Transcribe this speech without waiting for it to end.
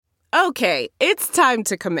Okay, it's time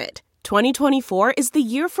to commit. 2024 is the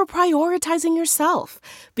year for prioritizing yourself.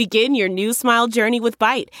 Begin your new smile journey with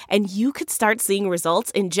Byte, and you could start seeing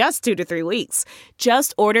results in just 2 to 3 weeks.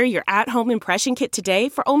 Just order your at-home impression kit today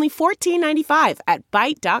for only $14.95 at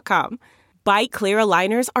Byte.com. Byte Clear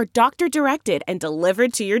aligners are doctor-directed and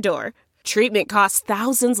delivered to your door. Treatment costs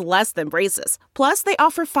thousands less than braces. Plus, they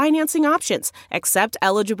offer financing options, accept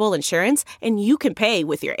eligible insurance, and you can pay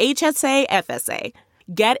with your HSA FSA.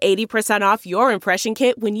 Get 80% off your impression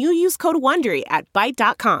kit when you use code WONDERY at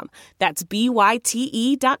Byte.com. That's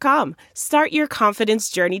BYTE.com. Start your confidence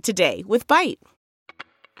journey today with Byte.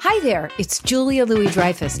 Hi there, it's Julia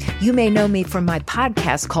Louis-Dreyfus. You may know me from my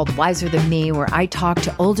podcast called Wiser Than Me, where I talk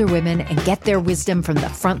to older women and get their wisdom from the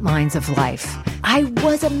front lines of life. I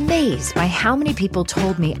was amazed by how many people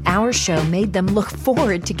told me our show made them look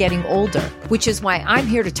forward to getting older, which is why I'm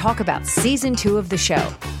here to talk about season 2 of the show.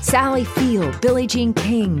 Sally Field, Billie Jean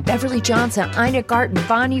King, Beverly Johnson, Ina Garten,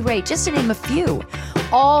 Bonnie Raitt, just to name a few.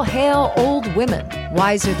 All hail old women.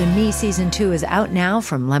 Wiser Than Me season 2 is out now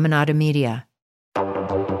from Lemonada Media.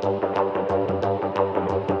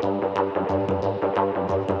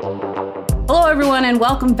 Hello, everyone, and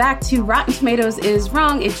welcome back to Rotten Tomatoes is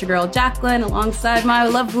Wrong. It's your girl, Jacqueline, alongside my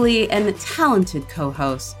lovely and talented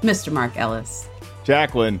co-host, Mr. Mark Ellis.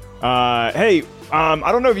 Jacqueline, I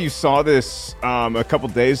don't know if you saw this a couple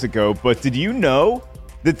days ago, but did you know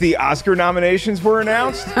that the Oscar nominations were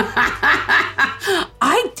announced?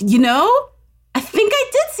 I think I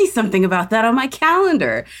did see something about that on my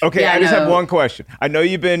calendar. Okay, yeah, I just have one question. I know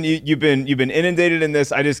you've been inundated in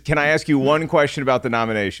this. Can I ask you one question about the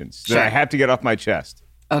nominations that I have to get off my chest?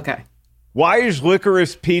 Okay. Why is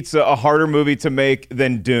Licorice Pizza a harder movie to make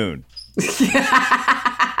than Dune?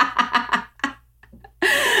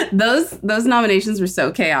 Those nominations were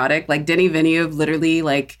so chaotic. Like Denis Villeneuve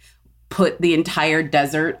literally put the entire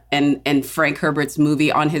desert and Frank Herbert's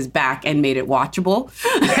movie on his back and made it watchable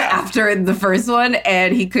after the first one.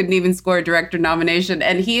 And he couldn't even score a director nomination.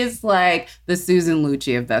 And he is like the Susan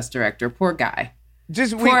Lucci of Best Director. Poor guy.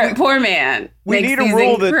 Poor man. We need a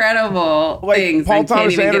rule that incredible things. Paul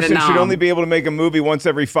Thomas Anderson should only be able to make a movie once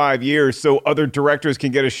every 5 years so other directors can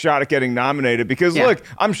get a shot at getting nominated. Because look,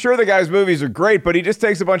 I'm sure the guy's movies are great, but he just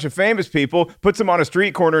takes a bunch of famous people, puts them on a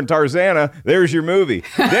street corner in Tarzana. There's your movie.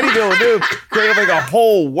 Denis Villeneuve created a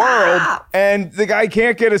whole world, and the guy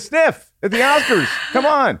can't get a sniff at the Oscars. Come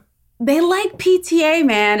on. They like PTA,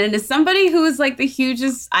 man. And as somebody who is the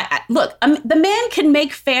hugest, the man can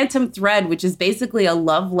make Phantom Thread, which is basically a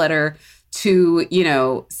love letter to,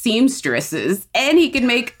 seamstresses, and he can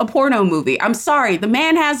make a porno movie. I'm sorry, the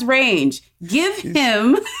man has range. Give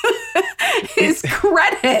him his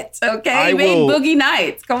credit, okay? He made Boogie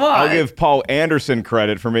Nights. Come on. I'll give Paul Anderson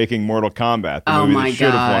credit for making Mortal Kombat, the movie that should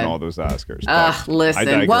have won all those Oscars.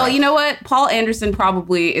 Listen. Well, you know what? Paul Anderson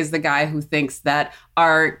probably is the guy who thinks that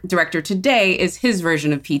our director today is his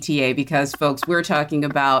version of PTA because, folks, we're talking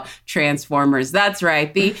about Transformers. That's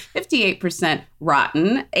right. The 58%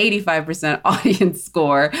 rotten, 85% audience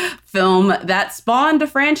score film that spawned a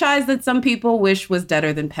franchise that some people wish was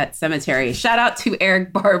deader than Pet Sematary. Shout out to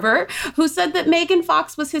Eric Barber, who said that Megan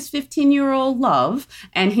Fox was his 15-year-old love,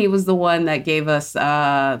 and he was the one that gave us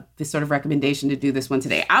this sort of recommendation to do this one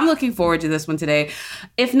today. I'm looking forward to this one today.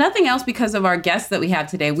 If nothing else, because of our guests that we have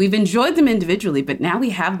today. We've enjoyed them individually, but now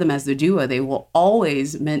we have them as a duo. They will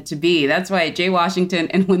always meant to be. That's why Jay Washington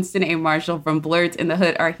and Winston A. Marshall from Blurs in the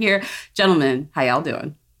Hood are here. Gentlemen, how y'all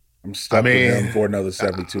doing? I'm stuck with him for another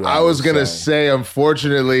 72 hours. I was going to say,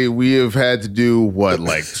 unfortunately, we have had to do,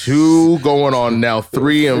 2 going on now,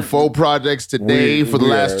 3 and 4 projects today for the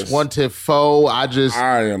last 24. I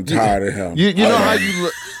am tired of him. You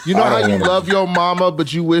know how you love your mama,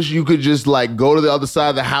 but you wish you could just go to the other side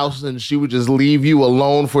of the house and she would just leave you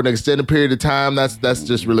alone for an extended period of time. That's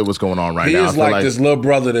just really what's going on right now. He is like this little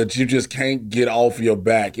brother that you just can't get off your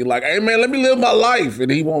back. You're like, hey man, let me live my life,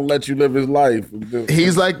 and he won't let you live his life.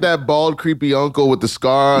 He's like that bald, creepy uncle with the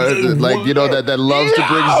scar, that loves to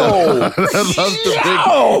bring stuff.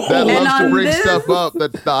 that loves to bring stuff up.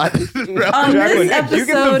 That's not. Jacqueline, do you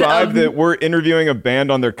get the vibe that we're interviewing a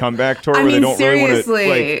band on their comeback tour where they don't really want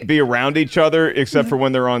to be around each other except for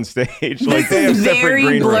when they're on stage? They have separate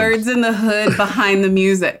green rooms. Blurs in the Hood behind the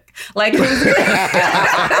music. This is very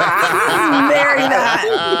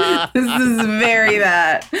that. This is very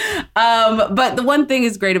that. But the one thing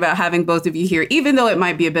is great about having both of you here, even though it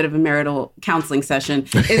might be a bit of a marital counseling session,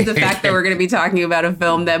 is the fact that we're going to be talking about a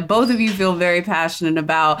film that both of you feel very passionate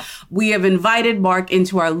about. We have invited Mark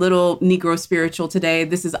into our little Negro spiritual today.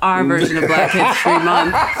 This is our version of Black History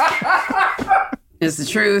Month. It's the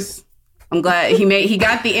truth. I'm glad he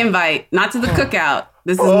got the invite, not to the cookout.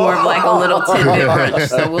 This is more of like a little tidbit brunch.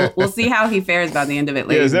 So we'll see how he fares by the end of it.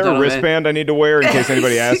 Is there a wristband I need to wear in case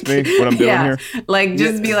anybody asks me what I'm doing here? Like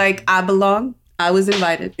just be like, I belong. I was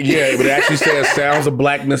invited. Yeah, but it actually says "Sounds of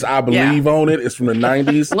Blackness." I believe on it. It's from the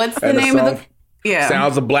 '90s. What's the name of the? Yeah,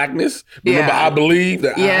 Sounds of Blackness. Remember, I believe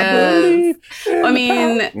that. Yeah, I believe. I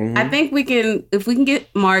mean, I think we can if we can get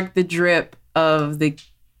Mark the drip of the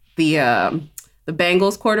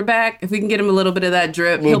Bengals quarterback. If we can get him a little bit of that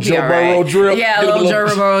drip, he'll be all right. Drip. Yeah, a little Joe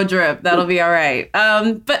Burrow drip. That'll be all right.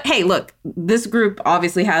 But hey, look, this group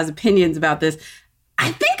obviously has opinions about this.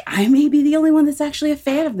 I think I may be the only one that's actually a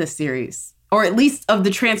fan of this series. Or at least of the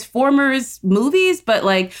Transformers movies, but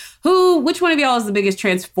like, which one of y'all is the biggest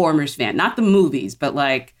Transformers fan? Not the movies, but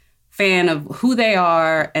like fan of who they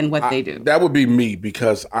are and what they do. That would be me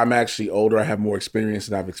because I'm actually older. I have more experience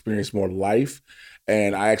and I've experienced more life.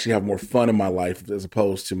 And I actually have more fun in my life as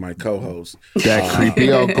opposed to my co-host. That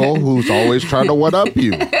creepy uncle who's always trying to one-up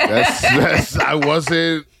you. That's I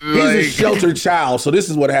wasn't like... He's a sheltered child, so this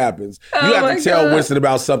is what happens. You have to tell Winston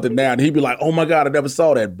about something now, and he'd be like, oh my God, I never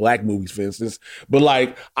saw that. Black movies, for instance. But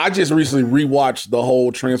like, I just recently rewatched the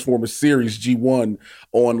whole Transformers series, G1,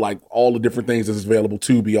 on like all the different things that's available,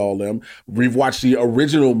 Tubi, all them. We've watched the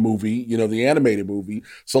original movie, the animated movie.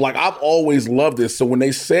 So like, I've always loved this. So when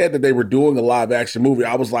they said that they were doing a live action movie,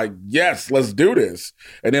 I was like, yes, let's do this.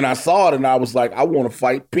 And then I saw it and I was like, I want to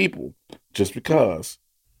fight people just because.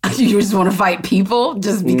 You just want to fight people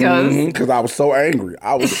just because? Because I was so angry.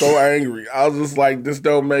 I was just like, this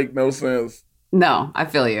don't make no sense. No, I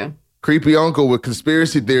feel you. Creepy uncle with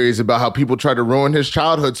conspiracy theories about how people try to ruin his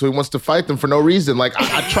childhood, so he wants to fight them for no reason. Like,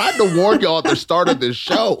 I tried to warn y'all at the start of this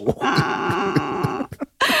show. This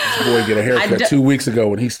boy get a haircut 2 weeks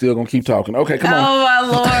ago and he's still gonna keep talking. Okay, come on. Oh my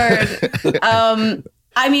Lord.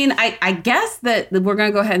 I mean, I guess that we're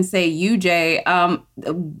gonna go ahead and say you, Jay.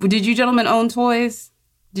 Did you gentlemen own toys?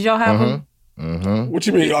 Did y'all have them? Mm-hmm. What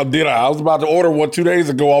you mean? Did I? I was about to order one 2 days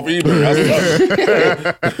ago off eBay.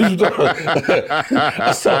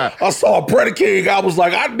 I saw a Predator. I was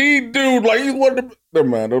like, I need dude. Like he's one of the. Never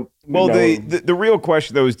mind. Well, the real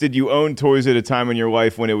question though is, did you own toys at a time in your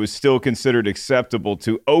life when it was still considered acceptable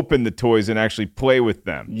to open the toys and actually play with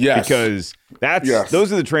them? Yes. Because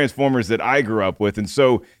those are the Transformers that I grew up with, and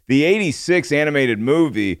so the '86 animated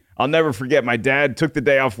movie, I'll never forget. My dad took the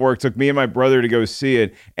day off work, took me and my brother to go see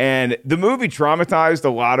it, and the movie traumatized a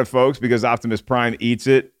lot of folks because Optimus Prime eats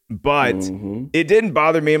it. But it didn't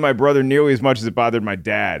bother me and my brother nearly as much as it bothered my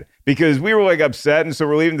dad because we were like upset. And so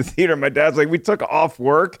we're leaving the theater. And my dad's like, we took off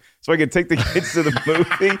work so I could take the kids to the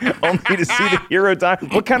movie only to see the hero die.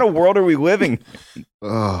 What kind of world are we living?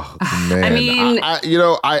 Oh, man. I mean,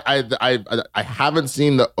 I haven't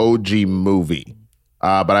seen the OG movie,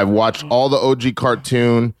 but I've watched all the OG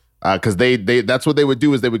cartoon because they that's what they would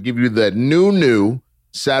do is they would give you the new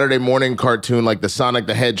Saturday morning cartoon like the Sonic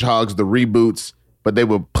the Hedgehogs, the reboots. But they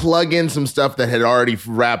would plug in some stuff that had already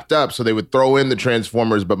wrapped up. So they would throw in the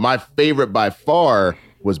Transformers. But my favorite by far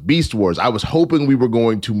was Beast Wars. I was hoping we were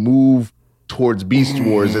going to move towards Beast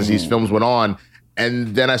Wars as these films went on. And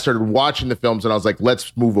then I started watching the films and I was like,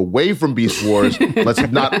 let's move away from Beast Wars. Let's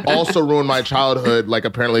not also ruin my childhood like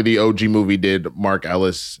apparently the OG movie did Mark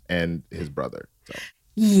Ellis and his brother. So.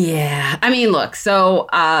 Yeah. I mean, look, so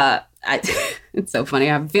it's so funny.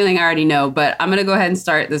 I have a feeling I already know, but I'm going to go ahead and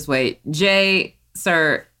start this way. Jay,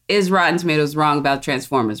 sir, is Rotten Tomatoes wrong about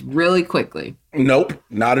Transformers? Really quickly. Nope,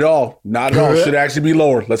 not at all. Not at all. Should actually be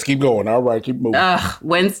lower. Let's keep going. All right, keep moving.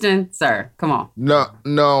 Winston, sir, come on.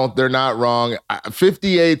 No, they're not wrong.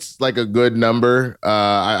 58's like a good number.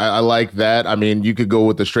 I like that. I mean, you could go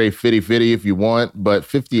with the straight 50-50 if you want, but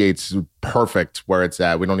 58's perfect where it's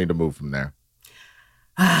at. We don't need to move from there.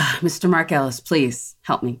 Mr. Mark Ellis, please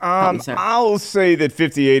help me. Sir. I'll say that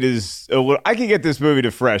 58 is a little. I can get this movie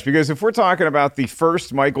to fresh because if we're talking about the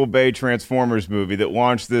first Michael Bay Transformers movie that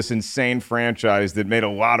launched this insane franchise that made a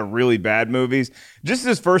lot of really bad movies, just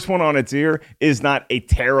this first one on its ear is not a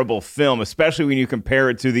terrible film, especially when you compare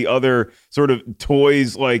it to the other sort of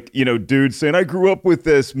toys like, dudes saying, I grew up with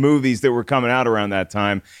this movies that were coming out around that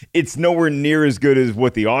time. It's nowhere near as good as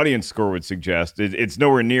what the audience score would suggest. It's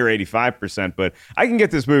nowhere near 85%, but I can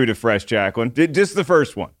get this movie to fresh, Jacqueline. Just the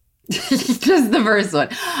first one. Just the first one.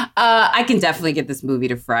 I can definitely get this movie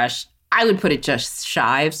to fresh. I would put it just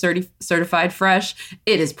shy of certified fresh.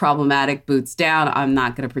 It is problematic, boots down. I'm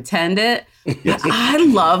not going to pretend it. I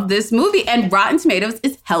love this movie. And Rotten Tomatoes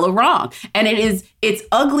is hella wrong. And its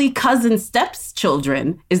ugly cousin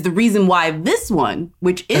stepchildren is the reason why this one,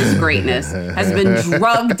 which is greatness, has been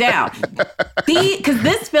drugged down. Because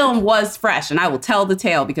this film was fresh, and I will tell the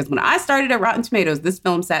tale, because when I started at Rotten Tomatoes, this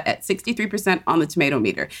film sat at 63% on the tomato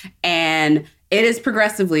meter. And it is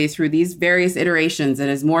progressively through these various iterations, and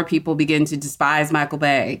as more people begin to despise Michael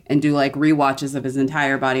Bay and do like rewatches of his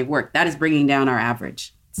entire body of work, that is bringing down our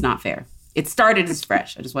average. It's not fair. It started as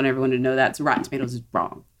fresh. I just want everyone to know that. So Rotten Tomatoes is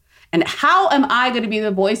wrong. And how am I going to be the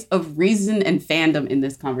voice of reason and fandom in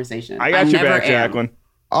this conversation? I got you back, Jacqueline.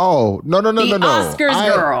 Oh, no. The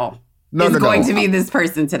Oscars girl is going to be this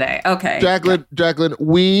person today. Okay. Jacqueline,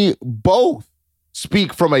 we both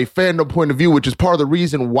speak from a fandom point of view, which is part of the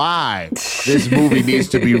reason why this movie needs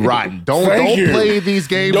to be rotten. Don't play these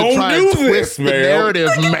games and try and twist the narrative,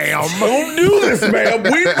 ma'am. Don't do this, ma'am.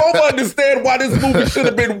 We both understand why this movie should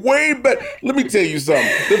have been way better. Let me tell you something.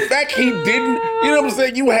 The fact he didn't, you know what I'm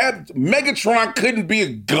saying? You had Megatron couldn't be a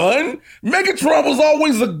gun. Megatron was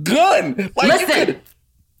always a gun. Like,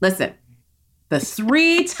 listen. The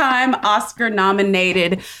 3-time Oscar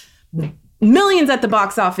nominated, millions at the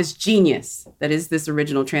box office genius that is this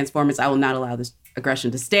original Transformers. I will not allow this aggression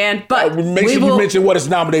to stand, but make sure you mention what it's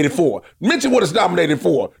nominated for. Mention what it's nominated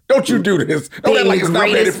for. Don't you do this. Don't act like it's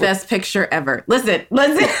nominated for. Best picture ever. Listen.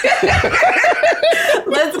 Let's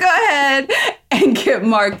go ahead and get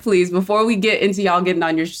Mark, please. Before we get into y'all getting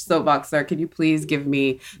on your soapbox, sir, can you please give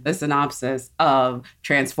me the synopsis of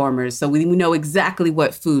Transformers so we know exactly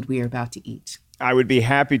what food we are about to eat? I would be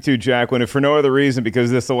happy to, Jacqueline, if for no other reason, because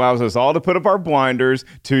this allows us all to put up our blinders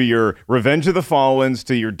to your Revenge of the Fallens,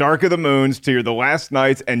 to your Dark of the Moons, to your The Last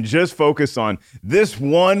Nights, and just focus on this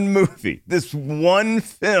one movie, this one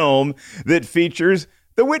film that features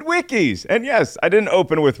the Witwickies. And yes, I didn't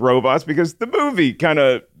open with robots because the movie kind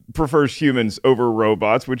of prefers humans over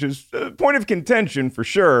robots, which is a point of contention for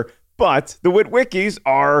sure. But the Witwickies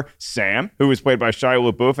are Sam, who was played by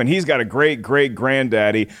Shia LaBeouf, and he's got a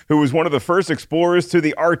great-great-granddaddy who was one of the first explorers to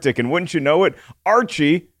the Arctic. And wouldn't you know it,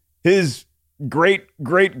 Archie, his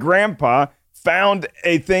great-great-grandpa, found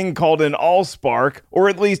a thing called an Allspark, or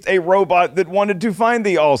at least a robot that wanted to find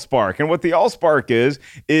the Allspark. And what the Allspark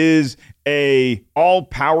is a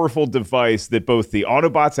all-powerful device that both the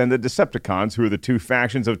Autobots and the Decepticons, who are the two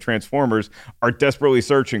factions of Transformers, are desperately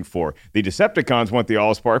searching for. The Decepticons want the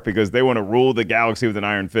Allspark because they want to rule the galaxy with an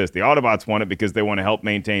iron fist. The Autobots want it because they want to help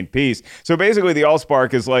maintain peace. So basically, the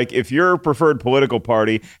Allspark is like if your preferred political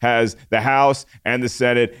party has the House and the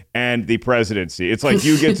Senate and the presidency. It's like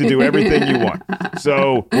you get to do everything you want.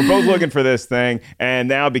 So we're both looking for this thing. And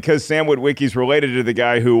now because Sam Witwicky's related to the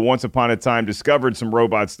guy who once upon a time discovered some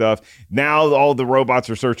robot stuff, now all the robots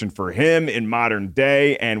are searching for him in modern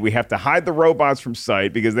day, and we have to hide the robots from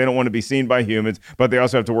sight because they don't want to be seen by humans, but they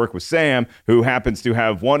also have to work with Sam, who happens to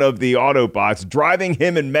have one of the Autobots driving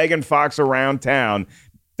him and Megan Fox around town.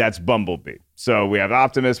 That's Bumblebee. So we have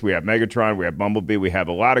Optimus, we have Megatron, we have Bumblebee, we have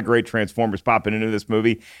a lot of great Transformers popping into this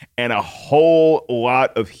movie, and a whole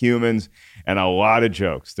lot of humans and a lot of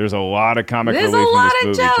jokes. There's a lot of comic relief in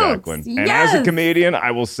this movie, Jacqueline. Yes. And as a comedian, I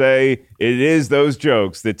will say it is those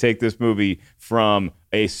jokes that take this movie from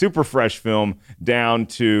a super fresh film down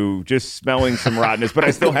to just smelling some rottenness. But I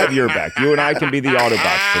still have your back. You and I can be the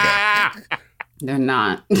Autobots today. They're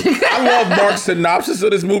not. I love Mark's synopsis of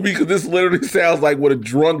this movie because this literally sounds like what a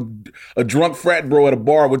drunk frat bro at a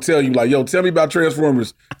bar would tell you. Like, yo, tell me about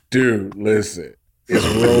Transformers. Dude, listen. It's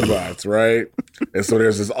robots, right? And so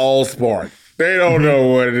there's this Allspark. They don't know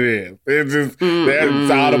what it is. It's just there's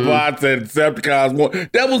Autobots and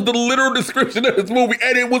Decepticons. That was the literal description of this movie,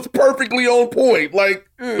 and it was perfectly on point. Like,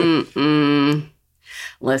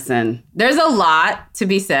 Listen, there's a lot to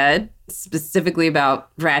be said, specifically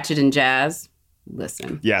about Ratchet and Jazz.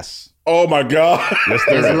 Listen. Yes. Oh my God. Yes,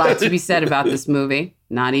 there's a lot to be said about this movie.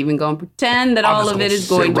 Not even going to pretend that all of it is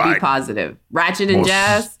going to be positive. Ratchet and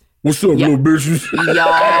Jazz. What's up, little bitches?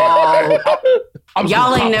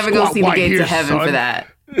 Y'all ain't never gonna see the gates of heaven for that.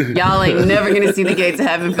 Y'all ain't never gonna see the gates of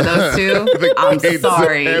heaven for those two. I'm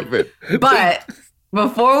sorry. But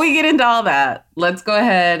before we get into all that, let's go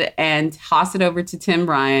ahead and toss it over to Tim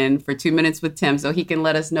Ryan for 2 minutes with Tim so he can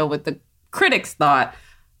let us know what the critics thought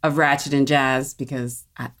of Ratchet and Jazz, because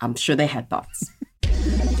I'm sure they had thoughts.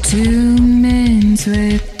 2 minutes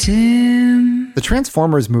with Tim. The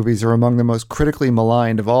Transformers movies are among the most critically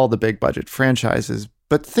maligned of all the big budget franchises,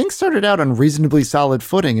 but things started out on reasonably solid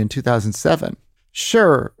footing in 2007.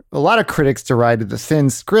 Sure, A lot of critics derided the thin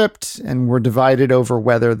script and were divided over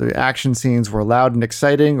whether the action scenes were loud and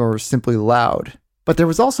exciting or simply loud. But there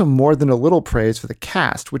was also more than a little praise for the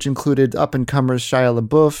cast, which included up-and-comers Shia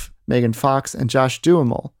LaBeouf, Megan Fox, and Josh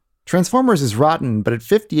Duhamel. Transformers is rotten, but at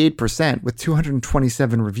 58% with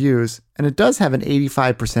 227 reviews, and it does have an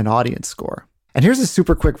 85% audience score. And here's a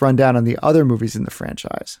super quick rundown on the other movies in the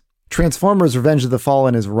franchise. Transformers Revenge of the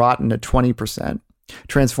Fallen is rotten at 20%.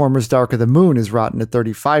 Transformers Dark of the Moon is rotten at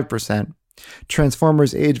 35%.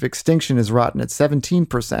 Transformers Age of Extinction is rotten at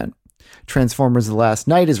 17%. Transformers The Last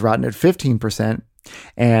Knight is rotten at 15%.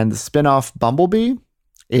 And the spin-off Bumblebee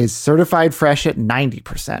is certified fresh at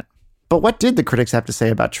 90%. But what did the critics have to say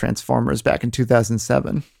about Transformers back in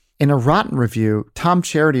 2007? In a rotten review, Tom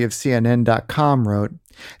Charity of CNN.com wrote,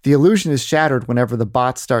 "The illusion is shattered whenever the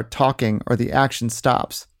bots start talking or the action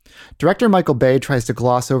stops. Director Michael Bay tries to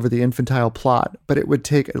gloss over the infantile plot, but it would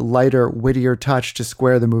take a lighter, wittier touch to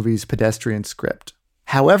square the movie's pedestrian script."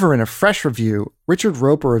 However, in a fresh review, Richard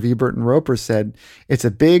Roper of Ebert & Roper said, "It's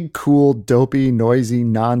a big, cool, dopey, noisy,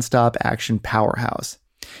 nonstop action powerhouse.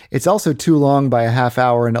 It's also too long by a half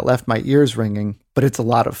hour and it left my ears ringing, but it's a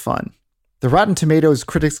lot of fun." The Rotten Tomatoes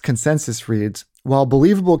critics' consensus reads, "While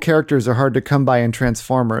believable characters are hard to come by in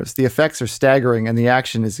Transformers, the effects are staggering and the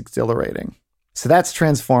action is exhilarating." So that's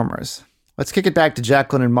Transformers. Let's kick it back to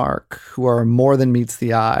Jacqueline and Mark, who are more than meets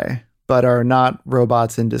the eye, but are not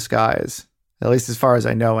robots in disguise. At least as far as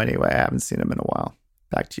I know anyway. I haven't seen them in a while.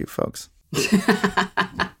 Back to you, folks.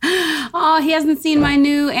 Oh, he hasn't seen my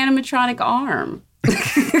new animatronic arm.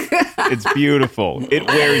 It's beautiful. It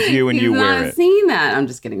wears you and you wear it. I've seen that. I'm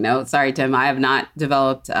just kidding. No, sorry, Tim. I have not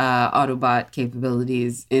developed Autobot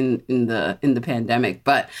capabilities in the pandemic.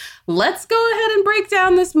 But let's go ahead and break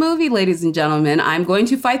down this movie, ladies and gentlemen. I'm going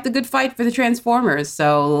to fight the good fight for the Transformers.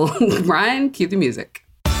 So, Ryan, cue the music.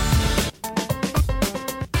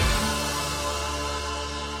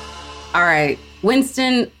 All right,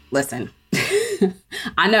 Winston, listen.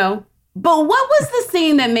 I know. But what was the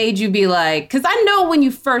scene that made you be like, because I know when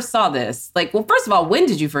you first saw this, like, well, first of all, when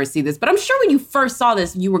did you first see this? But I'm sure when you first saw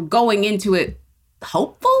this, you were going into it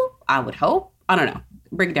hopeful, I would hope. I don't know.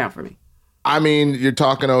 Break it down for me. I mean, you're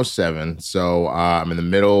talking 07. So I'm in the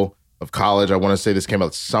middle of college. I want to say this came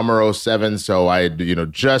out summer 07. So I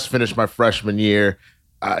had, just finished my freshman year.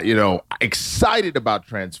 Excited about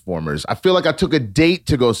Transformers. I feel like I took a date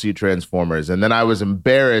to go see Transformers, and then I was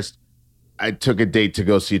embarrassed I took a date to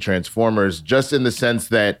go see Transformers, just in the sense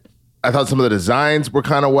that I thought some of the designs were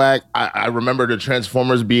kind of whack. I remember the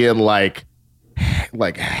Transformers being like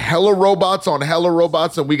hella robots on hella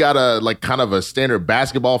robots, and we got a kind of a standard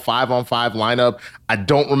basketball 5-on-5 lineup. I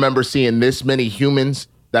don't remember seeing this many humans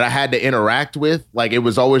that I had to interact with. Like, it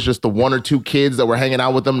was always just the one or two kids that were hanging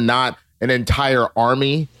out with them, not an entire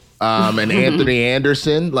army. And Anthony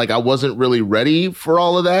Anderson, I wasn't really ready for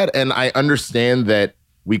all of that. And I understand that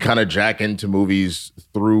we kind of jack into movies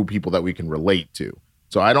through people that we can relate to.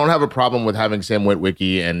 So I don't have a problem with having Sam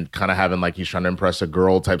Witwicky and kind of having he's trying to impress a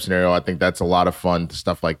girl type scenario. I think that's a lot of fun,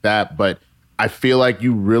 stuff like that. But I feel like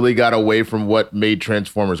you really got away from what made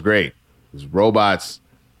Transformers great. It was robots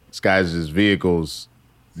disguised as vehicles,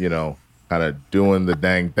 kind of doing the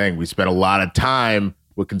dang thing. We spent a lot of time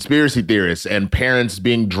with conspiracy theorists and parents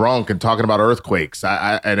being drunk and talking about earthquakes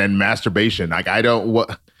and then masturbation.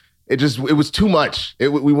 It was too much.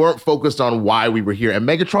 We weren't focused on why we were here. And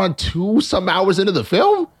Megatron 2, some hours into the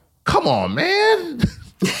film? Come on, man.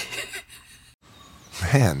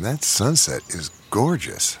 Man, that sunset is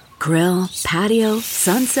gorgeous. Grill, patio,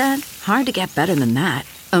 sunset. Hard to get better than that.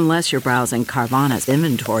 Unless you're browsing Carvana's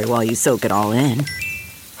inventory while you soak it all in.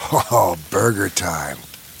 Oh, burger time.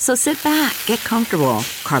 So sit back, get comfortable.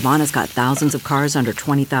 Carvana's got thousands of cars under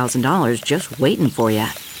 $20,000 just waiting for you.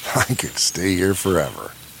 I could stay here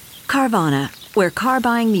forever. Carvana, where car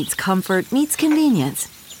buying meets comfort, meets convenience.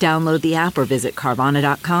 Download the app or visit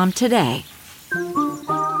Carvana.com today.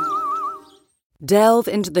 Delve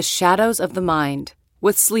into the shadows of the mind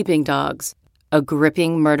with Sleeping Dogs, a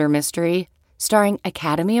gripping murder mystery starring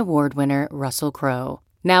Academy Award winner Russell Crowe.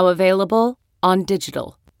 Now available on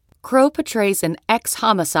digital. Crowe portrays an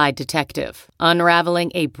ex-homicide detective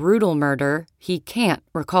unraveling a brutal murder he can't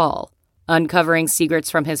recall. Uncovering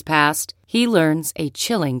secrets from his past, he learns a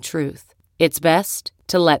chilling truth. It's best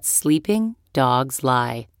to let sleeping dogs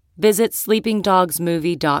lie. Visit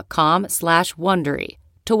sleepingdogsmovie.com/Wondery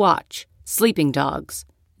to watch Sleeping Dogs,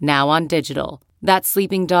 now on digital. That's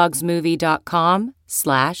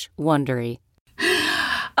sleepingdogsmovie.com/Wondery.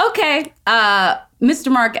 Okay, Mr.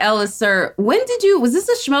 Mark Ellis, sir, was this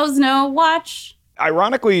a Schmoes Know watch?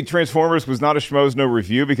 Ironically, Transformers was not a Schmoes No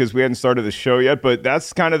review because we hadn't started the show yet, but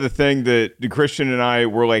that's kind of the thing that Christian and I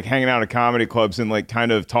were like hanging out at comedy clubs and like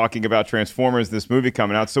kind of talking about Transformers, this movie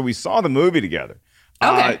coming out. So we saw the movie together.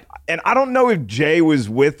 Okay. And I don't know if Jay was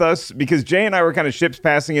with us because Jay and I were kind of ships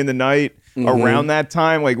passing in the night around that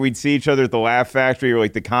time. Like we'd see each other at the Laugh Factory or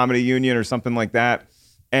like the Comedy Union or something like that.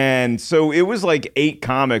 And so it was like 8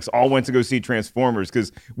 comics all went to go see Transformers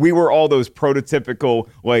because we were all those prototypical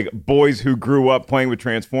like boys who grew up playing with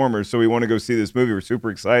Transformers. So we want to go see this movie. We're super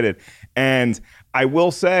excited. And I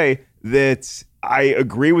will say that I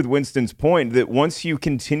agree with Winston's point that once you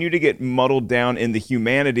continue to get muddled down in the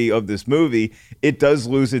humanity of this movie, it does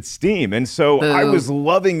lose its steam. And so I was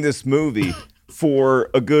loving this movie for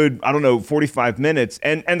a good, 45 minutes.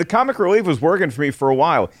 And the comic relief was working for me for a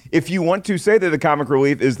while. If you want to say that the comic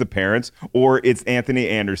relief is the parents, or it's Anthony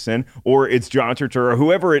Anderson, or it's John Turturro,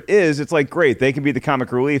 whoever it is, it's like, great, they can be the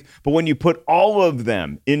comic relief. But when you put all of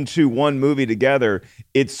them into one movie together,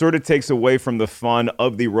 it sort of takes away from the fun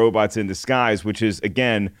of the robots in disguise, which is,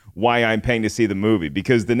 again, why I'm paying to see the movie.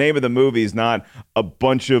 Because the name of the movie is not a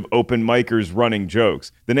bunch of open micers running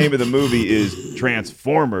jokes. The name of the movie is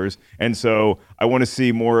Transformers. And so I want to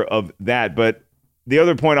see more of that. But the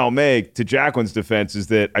other point I'll make to Jacqueline's defense is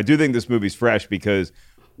that I do think this movie's fresh because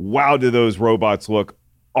wow, do those robots look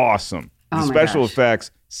awesome. The special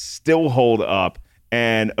effects still hold up.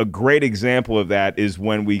 And a great example of that is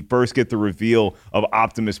when we first get the reveal of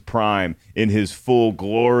Optimus Prime in his full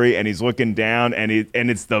glory, and he's looking down, and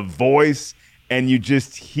it's the voice, and you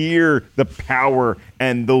just hear the power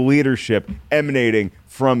and the leadership emanating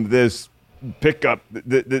from this pickup,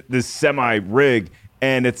 this semi-rig,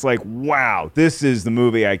 and it's like, wow, this is the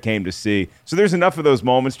movie I came to see. So there's enough of those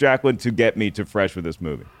moments, Jacqueline, to get me to fresh with this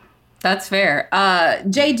movie. That's fair.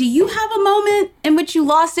 Jay, do you have a moment in which you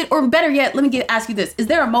lost it? Or better yet, let me ask you this. Is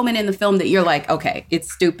there a moment in the film that you're like, okay,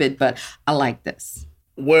 it's stupid, but I like this?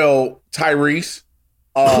 Well, Tyrese.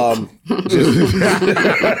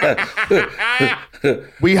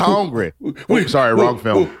 We hungry. Sorry, wrong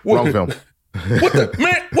film. Wrong film. What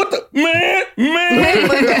the man?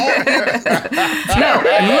 No,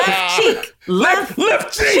 left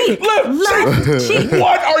cheek.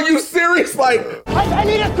 What? Are you serious? Like, I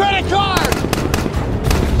need a credit card.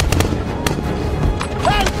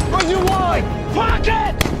 Hey, what you want?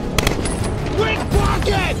 Pocket. Which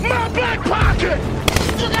pocket? My back pocket.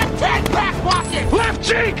 You got 10 back pockets. Left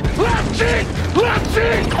cheek.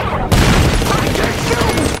 I can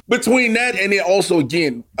shoot. Between that and then also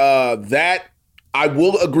again, that I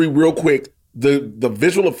will agree real quick. The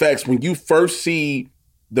visual effects when you first see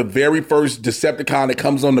the very first Decepticon that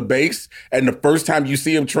comes on the base, and the first time you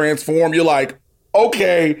see him transform, you're like,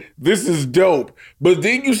 okay, this is dope. But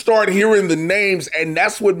then you start hearing the names, and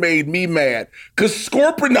that's what made me mad. Because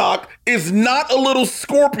Scorponok is not a little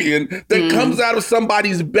scorpion that comes out of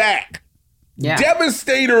somebody's back. Yeah.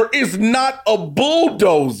 Devastator is not a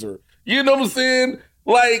bulldozer. You know what I'm saying?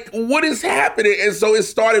 Like, what is happening? And so it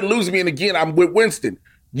started losing me. And again, I'm with Winston.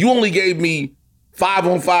 You only gave me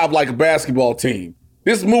 5-on-5 like a basketball team.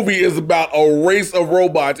 This movie is about a race of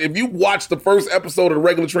robots. If you watch the first episode of the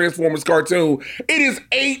regular Transformers cartoon, it is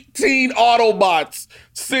 18 Autobots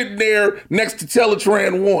sitting there next to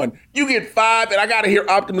Teletran 1. You get 5, and I got to hear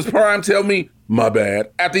Optimus Prime tell me, my bad.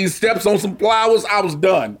 After he steps on some flowers, I was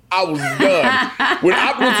done. When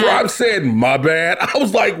Optimus Prime said, my bad, I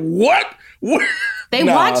was like, what? They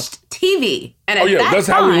watched TV. And that's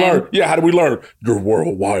how we learn. Yeah, how do we learn? Your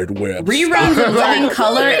World Wide Web. Reruns of Living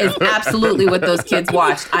Color is absolutely what those kids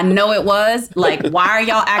watched. I know it was. Like, why are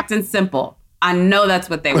y'all acting simple? I know that's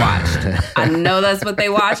what they watched. And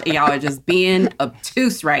y'all are just being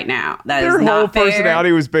obtuse right now. That Their is not whole fair.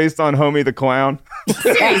 personality was based on Homie the Clown.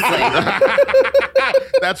 Seriously.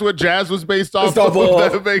 That's what Jazz was based off of.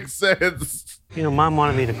 That makes sense. You know, Mom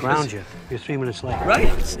wanted me to ground you. You're 3 minutes late. Right?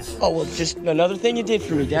 Oh, well, just another thing you did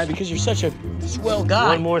for me, Dad, because you're such a swell guy.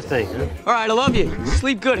 One more thing, huh? All right, I love you.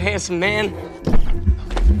 Sleep good, handsome man.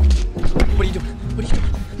 What are you doing?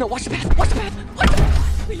 No, watch the path.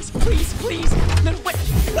 Please. No, wait.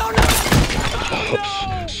 No.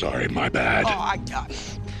 Sorry, my bad. Oh,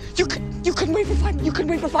 you couldn't wait for 5 minutes. You couldn't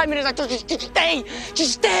wait for 5 minutes. I told you,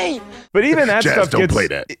 just stay. But even that Jazz, stuff don't gets, play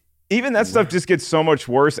that. Even that stuff just gets so much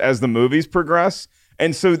worse as the movies progress.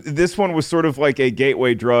 And so this one was sort of like a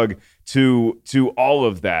gateway drug to all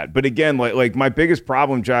of that. But again, like my biggest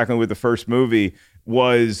problem, Jacqueline, with the first movie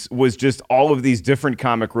was just all of these different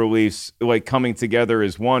comic reliefs like coming together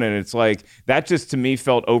as one. And it's like that just to me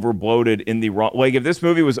felt overbloated in the wrong. Like if this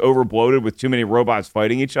movie was overbloated with too many robots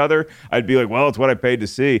fighting each other, I'd be like, well, it's what I paid to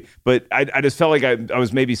see. But I just felt like I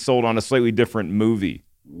was maybe sold on a slightly different movie.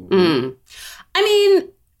 I I mean,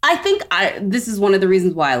 I think this is one of the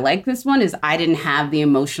reasons why I like this one is I didn't have the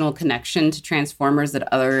emotional connection to Transformers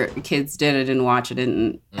that other kids did. I didn't watch it,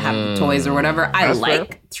 didn't have the toys or whatever. I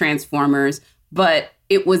like Transformers, but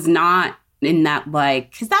it was not in that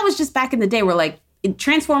because that was just back in the day where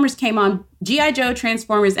Transformers came on, G.I. Joe,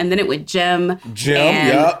 Transformers, and then it went Jem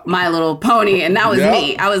and My Little Pony, and that was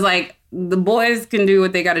me. I was like, the boys can do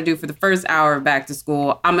what they got to do for the first hour of back to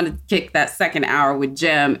school. I'm going to kick that second hour with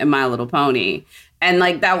Jem and My Little Pony. And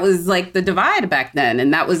that was the divide back then.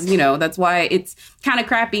 And that was, that's why it's kind of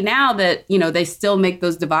crappy now that, they still make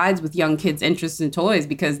those divides with young kids' interests in toys,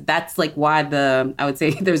 because that's why I would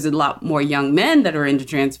say there's a lot more young men that are into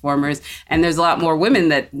Transformers. And there's a lot more women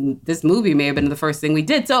that this movie may have been the first thing we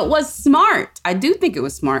did. So it was smart. I do think it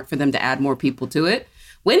was smart for them to add more people to it.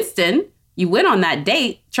 Winston, you went on that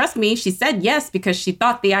date. Trust me, she said yes because she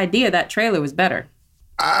thought the idea of that trailer was better.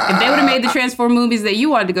 If they would have made the Transform movies that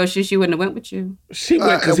you wanted to go see, she wouldn't have went with you. She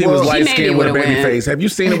went because he was light-skinned with a baby face. Have you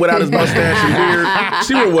seen him without his mustache and beard?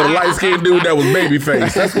 She went with a light-skinned dude that was baby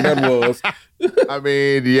face. That's what that was. I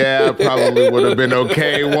mean, yeah, probably would have been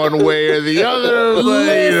okay one way or the other.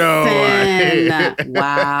 But,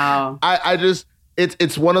 wow. I just...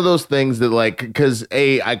 It's one of those things that because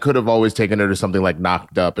I could have always taken her to something like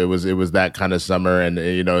Knocked Up. It was that kind of summer, and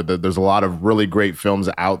there's a lot of really great films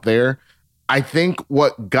out there. I think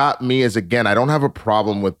what got me is, again, I don't have a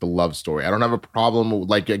problem with the love story. I don't have a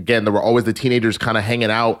problem again, there were always the teenagers kind of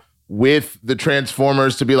hanging out with the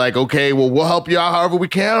Transformers to be like, okay, well, we'll help you out however we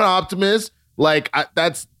can, Optimus.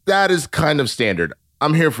 That is kind of standard.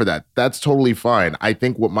 I'm here for that. That's totally fine. I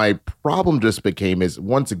think what my problem just became is,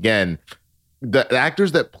 once again, the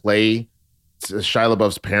actors that play Shia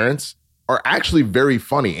LaBeouf's parents are actually very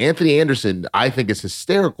funny. Anthony Anderson, I think, is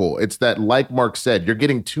hysterical. It's that, like Mark said, you're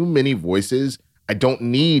getting too many voices. I don't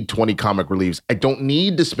need 20 comic reliefs. I don't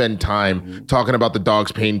need to spend time talking about the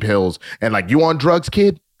dog's pain pills and you want drugs,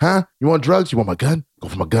 kid? Huh? You want drugs? You want my gun? Go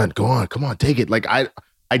for my gun. Go on. Come on, take it.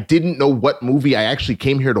 I didn't know what movie I actually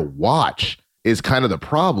came here to watch is kind of the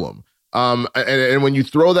problem. And when you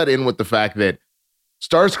throw that in with the fact that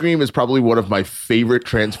Starscream is probably one of my favorite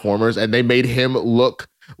Transformers, and they made him look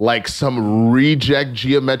like some reject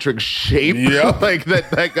geometric shape,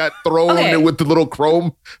 that got thrown with the little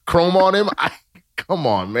chrome on him. Come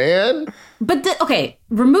on, man. But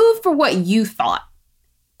remove for what you thought.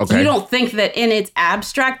 Okay. You don't think that in its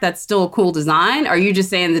abstract that's still a cool design? Or are you just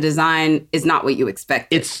saying the design is not what you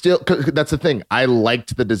expected? It's still, that's the thing. I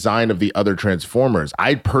liked the design of the other Transformers.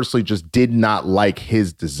 I personally just did not like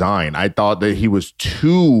his design. I thought that he was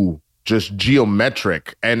too just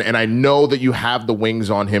geometric. And I know that you have the wings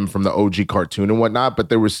on him from the OG cartoon and whatnot, but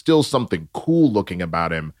there was still something cool looking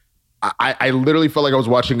about him. I literally felt like I was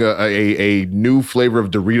watching a new flavor of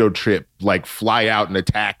Dorito chip fly out and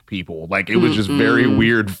attack people. It was just very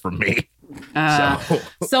weird for me.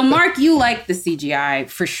 So Mark, you like the CGI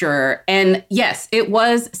for sure. And yes, it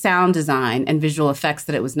was sound design and visual effects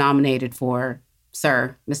that it was nominated for,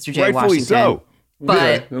 sir, Mr. J. Rightfully Washington. So.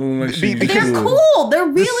 But they're cool. They're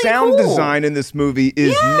really cool. The sound design in this movie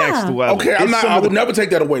is next level. Okay, I would never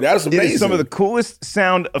take that away. That's amazing. It is some of the coolest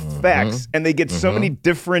sound effects, and they get so many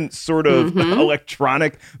different sort of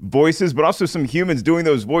electronic voices, but also some humans doing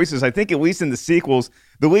those voices. I think at least in the sequels,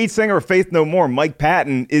 the lead singer of Faith No More, Mike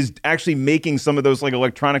Patton, is actually making some of those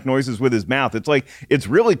electronic noises with his mouth. It's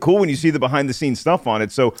really cool when you see the behind the scenes stuff on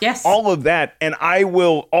it. So all of that, and I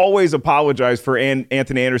will always apologize for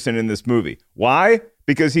Anthony Anderson in this movie. Why?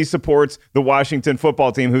 Because he supports the Washington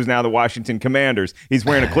football team, who's now the Washington Commanders. He's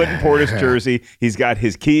wearing a Clinton Portis jersey. He's got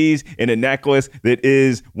his keys in a necklace that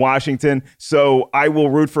is Washington. So I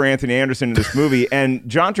will root for Anthony Anderson in this movie. And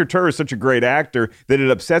John Turturro is such a great actor that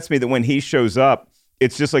it upsets me that when he shows up,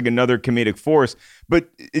 it's just another comedic force. But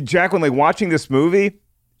Jacqueline, watching this movie,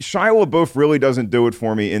 Shia LaBeouf really doesn't do it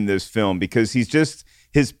for me in this film because he's just...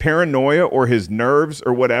 his paranoia or his nerves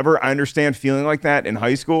or whatever. I understand feeling like that in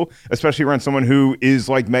high school, especially around someone who is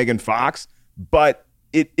like Megan Fox. But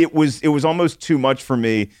it was almost too much for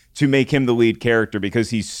me to make him the lead character because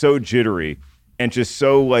he's so jittery and just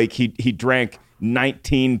so he drank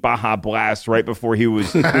 19 Baja Blasts right before he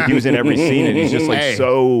was in every scene, and he's just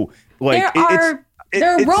so there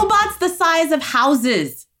are robots the size of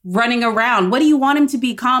houses running around. What do you want him to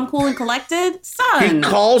be? Calm, cool, and collected? Son. He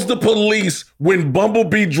calls the police when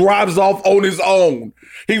Bumblebee drives off on his own.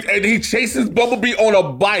 He chases Bumblebee on a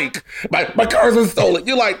bike. My car's been stolen.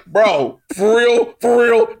 You're like, bro, for real,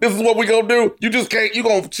 this is what we gonna do? You just can't, you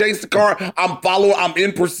gonna chase the car, I'm following, I'm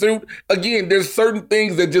in pursuit. Again, there's certain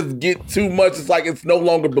things that just get too much. It's like, it's no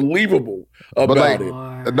longer believable. about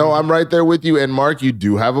it. No, I'm right there with you. And Mark, you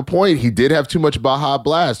do have a point. He did have too much Baja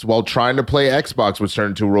Blast while trying to play Xbox, which turned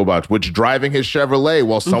into robots, which driving his Chevrolet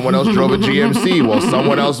while someone else drove a GMC, while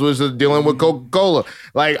someone else was dealing with Coca-Cola.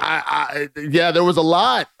 Like, yeah, there was a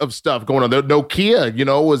lot of stuff going on. Nokia,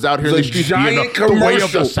 was out here in the streets being the way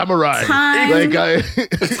of the samurai.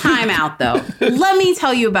 Time out, though. Let me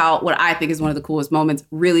tell you about what I think is one of the coolest moments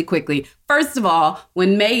really quickly. First of all,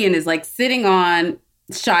 when Megan is like sitting on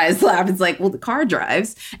Shia's lap, it's like, well, the car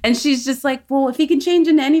drives. And she's just like, well, if he can change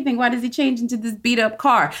into anything, why does he change into this beat up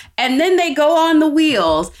car? And then they go on the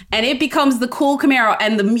wheels and it becomes the cool Camaro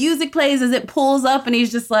and the music plays as it pulls up and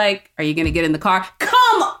he's just like, are you going to get in the car?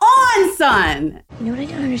 Come on, son. You know what I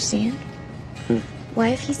don't understand? Why,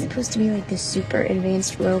 if he's supposed to be like this super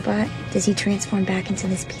advanced robot, does he transform back into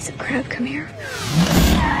this piece of crap Camaro?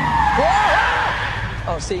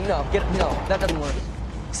 Oh, see, no, that doesn't work.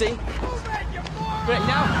 See? Great,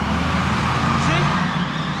 now, see?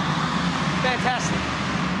 Fantastic.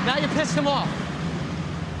 Now you pissed him off.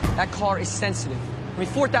 That car is sensitive. I mean,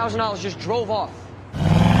 $4,000 just drove off.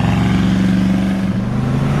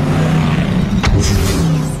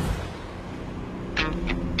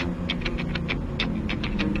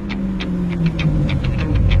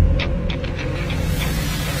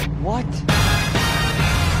 What?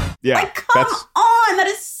 Yeah, like, come on, that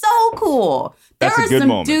is so cool. There are some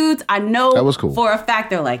moment. Dudes I know that was cool. For a fact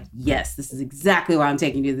they're like, yes, this is exactly why I'm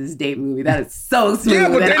taking you to this date movie. That is so smooth. Yeah,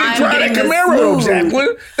 but they didn't drive that Camaro,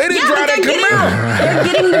 Jacqueline. They didn't drive that Camaro. They're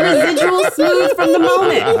getting the residual smooth from the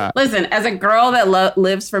moment. Listen, as a girl that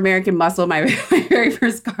lives for American Muscle, my very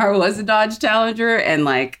first car was a Dodge Challenger, and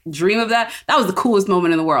like dream of that. That was the coolest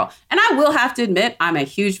moment in the world. And I will have to admit, I'm a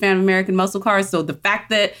huge fan of American Muscle cars. So the fact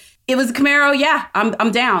that it was a Camaro, yeah,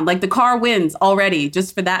 I'm down. Like the car wins already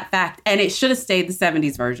just for that fact. And it should have stayed the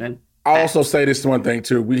 70s version. I'll also say this one thing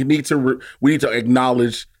too. We need to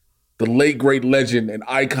acknowledge the late great legend and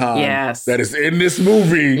icon that is in this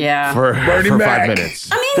movie. Yeah. For Bernie Mac. 5 minutes.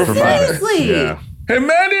 I mean, seriously. Yeah. Hey,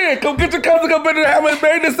 Manny, come get your cousin up in there. Haven't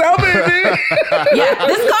made this out, baby. Yeah,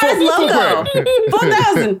 this car is logo.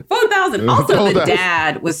 4,000. Also, the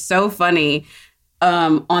dad was so funny.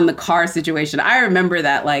 On the car situation. I remember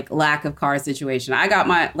that like lack of car situation. I got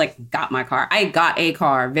my car. I got a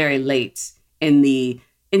car very late in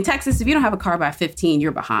Texas. If you don't have a car by 15,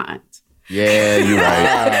 you're behind. Yeah, you're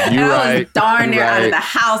right. You're right. I was darn near out of the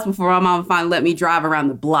house before my mom finally let me drive around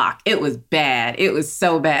the block. It was bad. It was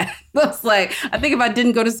so bad. It was like, I think if I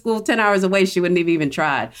didn't go to school 10 hours away, she wouldn't have even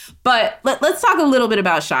tried. But let's talk a little bit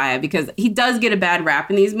about Shia, because he does get a bad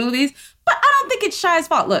rap in these movies, but I don't think it's Shia's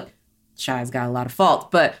fault. Look, Shia's got a lot of faults,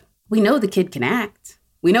 but we know the kid can act.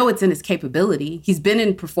 We know it's in his capability. He's been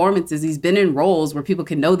in performances. He's been in roles where people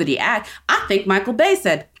can know that he acts. I think Michael Bay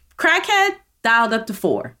said, crackhead, dialed up to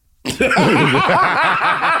 4. It's not a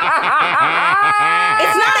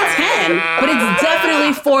 10, but it's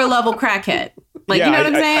definitely 4-level crackhead. Like, yeah, you know what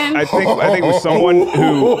I'm saying? I think with someone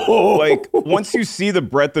who, like, once you see the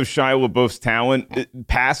breadth of Shia LaBeouf's talent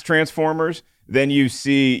past Transformers, then you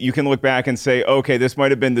can look back and say, okay, this might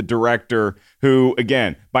have been the director who,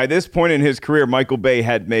 again, by this point in his career, Michael Bay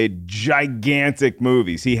had made gigantic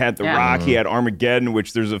movies. He had The Rock, he had Armageddon,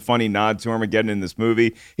 which there's a funny nod to Armageddon in this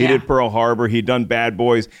movie. He did Pearl Harbor, he'd done Bad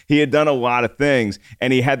Boys, he had done a lot of things,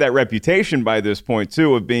 and he had that reputation by this point,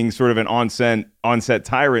 too, of being sort of an on-set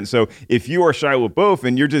tyrant. So if you are Shia LaBeouf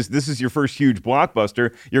and this is your first huge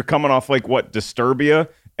blockbuster, you're coming off like, what, Disturbia?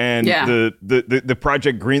 And the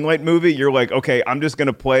Project Greenlight movie, you're like, okay, I'm just going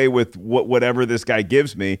to play with whatever this guy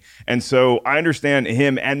gives me. And so I understand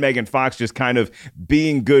him and Megan Fox just kind of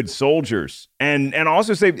being good soldiers. And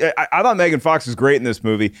also say, I thought Megan Fox is great in this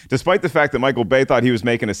movie, despite the fact that Michael Bay thought he was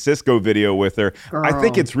making a Cisco video with her. Girl. I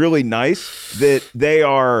think it's really nice that they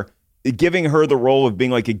are giving her the role of being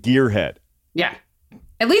like a gearhead. Yeah.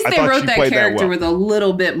 At least they wrote that character with a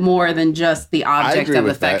little bit more than just the object of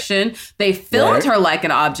affection. That. They filmed her like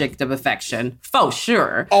an object of affection, for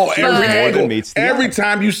sure. Oh, every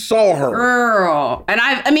time you saw her. Girl. And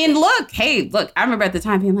I mean, look, I remember at the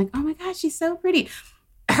time being like, oh my gosh, she's so pretty.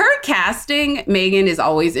 Her casting, Megan, is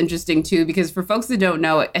always interesting too, because for folks that don't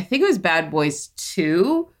know, I think it was Bad Boys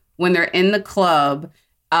 2, when they're in the club,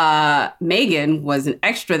 Megan was an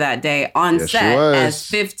extra that day on set as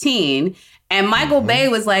 15. And Michael Bay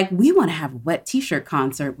was like, we want to have a wet t-shirt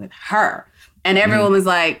concert with her. And everyone was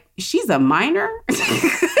like, she's a minor? Please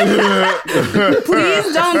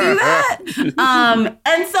don't do that.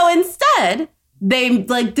 And so instead, they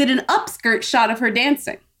like did an upskirt shot of her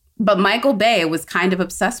dancing. But Michael Bay was kind of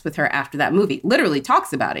obsessed with her after that movie. Literally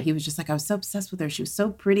talks about it. He was just like, I was so obsessed with her. She was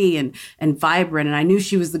so pretty and vibrant. And I knew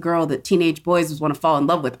she was the girl that teenage boys would want to fall in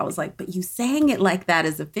love with. I was like, but you saying it like that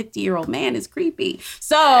as a 50-year-old man is creepy.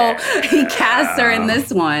 So he casts her in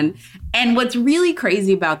this one. And what's really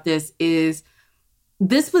crazy about this is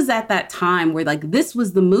this was at that time where like this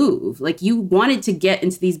was the move. Like you wanted to get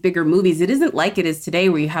into these bigger movies. It isn't like it is today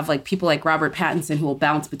where you have like people like Robert Pattinson who will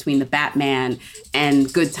bounce between the Batman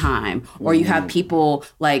and Good Time. Or you have people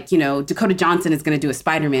like, you know, Dakota Johnson is going to do a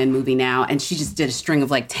Spider-Man movie now and she just did a string of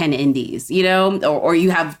like 10 indies, you know? Or you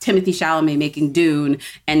have Timothée Chalamet making Dune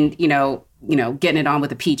and, you know, getting it on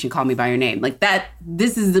with a peach and Call Me by Your Name. Like that,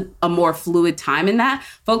 this is a more fluid time in that.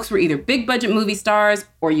 Folks were either big budget movie stars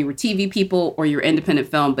or you were TV people or you were independent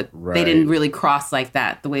film, but they didn't really cross like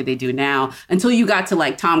that the way they do now until you got to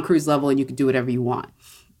like Tom Cruise level and you could do whatever you want.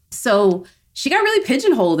 So she got really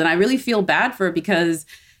pigeonholed and I really feel bad for her because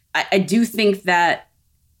I do think that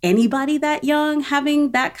anybody that young having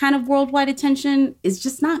that kind of worldwide attention is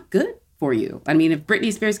just not good for you. I mean, if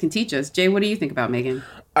Britney Spears can teach us, Jay, what do you think about Megan?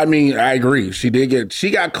 I mean, I agree. She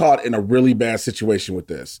got caught in a really bad situation with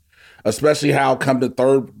this, especially how by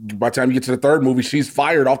the time you get to the third movie, she's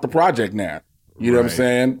fired off the project now. You know what I'm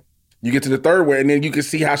saying? You get to the third one and then you can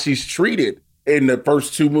see how she's treated in the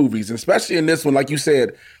first two movies, and especially in this one, like you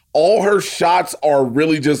said, all her shots are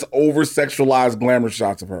really just over-sexualized glamour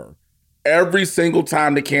shots of her. Every single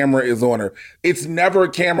time the camera is on her. It's never a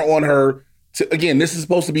camera on her. Again, this is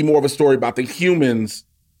supposed to be more of a story about the humans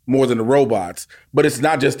more than the robots, but it's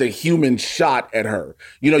not just a human shot at her.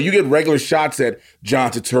 You know, you get regular shots at John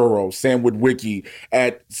Turturro, Sam Witwicky,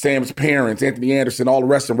 at Sam's parents, Anthony Anderson, all the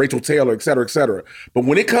rest of them, Rachel Taylor, et cetera, et cetera. But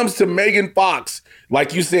when it comes to Megan Fox,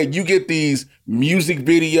 like you said, you get these music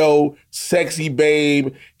video, sexy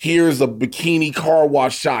babe, here's a bikini car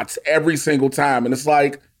wash shots every single time. And it's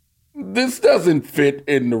like, this doesn't fit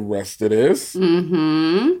in the rest of this.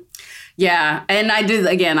 Mm-hmm. Yeah, and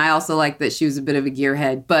I also like that she was a bit of a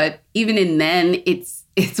gearhead. But even in then, it's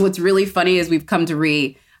what's really funny is we've come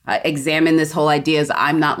to examine this whole idea as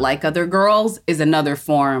I'm not like other girls is another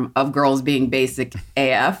form of girls being basic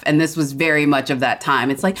AF. And this was very much of that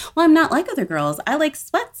time. It's like, well, I'm not like other girls. I like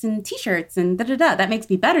sweats and T-shirts and da-da-da. That makes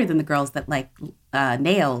me better than the girls that like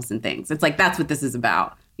nails and things. It's like, that's what this is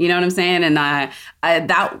about. You know what I'm saying? And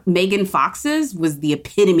that Megan Fox's was the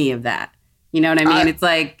epitome of that. You know what I mean? It's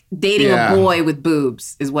like dating a boy with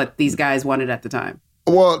boobs is what these guys wanted at the time.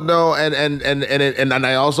 Well, no, and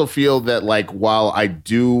I also feel that like while I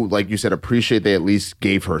do, like you said, appreciate they at least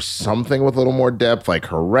gave her something with a little more depth, like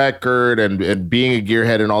her record and being a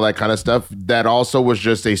gearhead and all that kind of stuff. That also was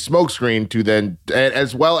just a smokescreen to then,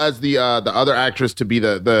 as well as the other actress to be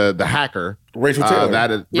the hacker, Rachel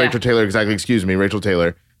Taylor. Rachel Taylor, exactly. Excuse me, Rachel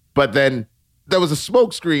Taylor. But then there was a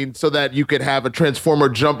smokescreen so that you could have a Transformer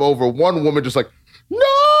jump over one woman just like, no!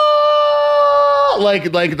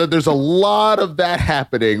 Like there's a lot of that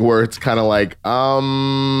happening where it's kind of like,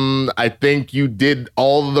 I think you did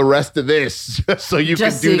all the rest of this so you could do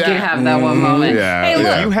that. Just so you could have that one moment. Yeah. Hey,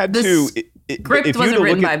 look, you had to. Script wasn't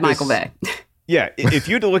written by Michael Bay. Yeah, if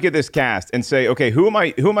you had to look at this cast and say, okay, who am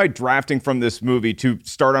I drafting from this movie to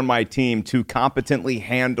start on my team to competently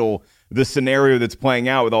handle the scenario that's playing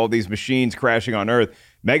out with all these machines crashing on Earth,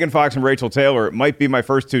 Megan Fox and Rachel Taylor might be my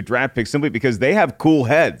first two draft picks simply because they have cool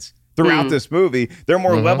heads throughout this movie. They're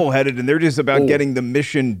more level-headed and they're just about getting the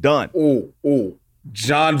mission done.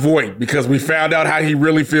 John Voight, because we found out how he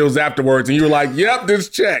really feels afterwards, and you were like, yep, this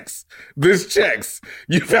checks.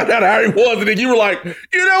 You found out how he was, and then you were like,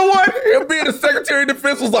 you know what? Him being the Secretary of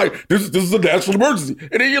Defense was like, this is a national emergency.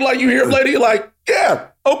 And then you hear him later, you're like, yeah,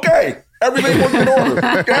 okay. Everything was in order.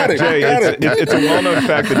 Got it. Jay, it's a well-known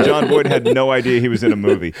fact that John Voight had no idea he was in a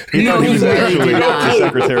movie. He thought he was actually the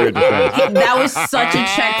Secretary of Defense. That was such a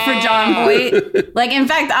check for John Voight. Like, in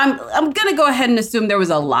fact, I'm going to go ahead and assume there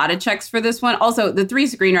was a lot of checks for this one. Also, the three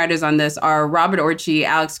screenwriters on this are Robert Orci,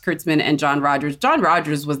 Alex Kurtzman, and John Rogers. John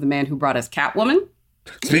Rogers was the man who brought us Catwoman.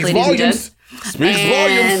 Speaks volumes.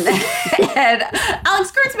 And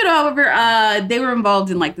Alex Kurtzman, however, they were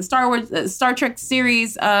involved in like the Star Trek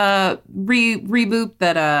series reboot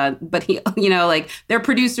but he, like they're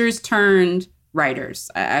producers turned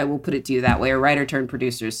writers. I will put it to you that way, or writer turned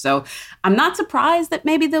producers. So I'm not surprised that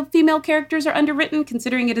maybe the female characters are underwritten,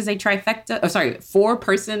 considering it is a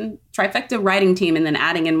 4-person trifecta writing team, and then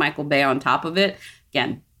adding in Michael Bay on top of it.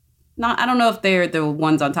 Again, I don't know if they're the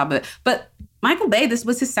ones on top of it, but Michael Bay, this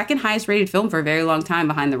was his second highest rated film for a very long time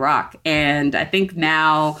behind The Rock. And I think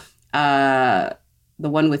now the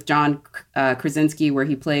one with John Krasinski where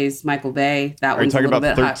he plays Michael Bay. That Are you one's talking a little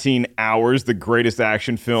about bit 13 Hours, the greatest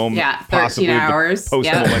action film 13 possibly Hours. of the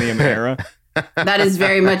post-millennium era? That is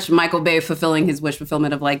very much Michael Bay fulfilling his wish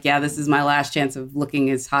fulfillment of like, yeah, this is my last chance of looking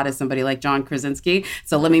as hot as somebody like John Krasinski.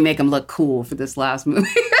 So let me make him look cool for this last movie.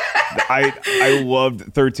 I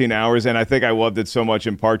loved 13 Hours, and I think I loved it so much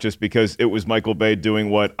in part just because it was Michael Bay doing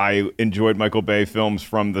what I enjoyed Michael Bay films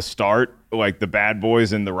from the start, like The Bad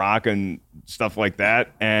Boys and The Rock and stuff like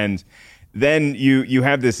that. And then you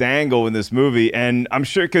have this angle in this movie, and I'm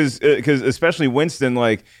sure because especially Winston,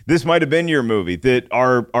 like this might have been your movie that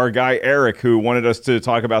our guy Eric, who wanted us to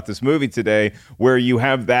talk about this movie today, where you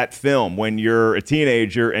have that film when you're a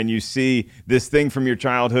teenager and you see this thing from your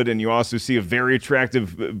childhood, and you also see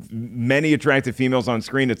many attractive females on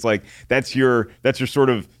screen. It's like that's your sort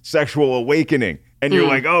of sexual awakening, and you're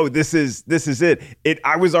like, oh, this is it.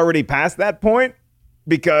 I was already past that point.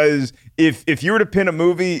 Because if you were to pin a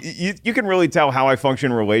movie, you can really tell how I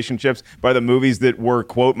function in relationships by the movies that were,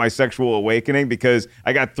 quote, my sexual awakening, because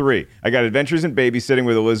I got 3. I got Adventures in Babysitting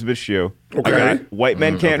with Elizabeth Shue. Okay. I got White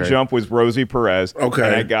Men Can't Jump with Rosie Perez. Okay.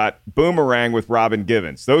 And I got Boomerang with Robin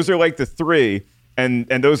Givens. Those are like the 3. And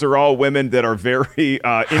those are all women that are very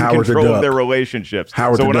in control of their relationships.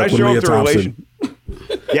 So when I show up to a relationship,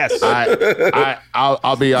 yes,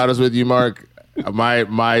 I'll be honest with you, Mark.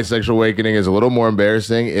 My sexual awakening is a little more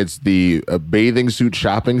embarrassing. It's the bathing suit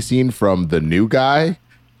shopping scene from The New Guy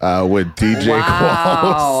with DJ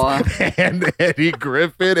Qualls and Eddie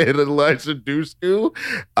Griffin and Elijah Dushku.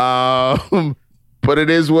 But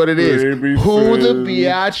it is what it is. Who the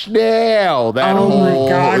biatch now? That my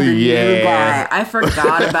God, The New Guy. I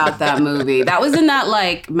forgot about that movie. That was in that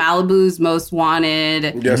like Malibu's Most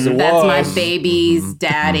Wanted. Yes, it That's was. my baby's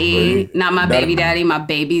daddy. Not my baby daddy, my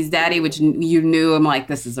baby's daddy, which you knew. I'm like,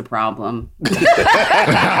 this is a problem. This is a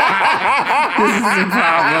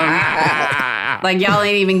problem. Like, y'all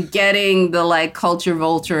ain't even getting the like culture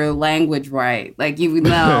vulture language right. Like, you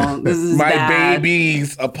know, this is my bad.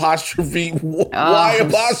 baby's apostrophe. Why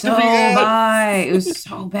apostrophe? It was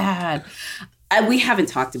so bad. We haven't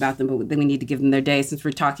talked about them, but then we need to give them their day. Since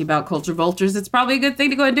we're talking about culture vultures, it's probably a good thing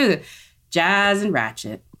to go and do it. Jazz and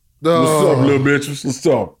Ratchet. What's up, little bitches? What's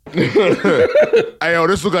up? Hey, yo,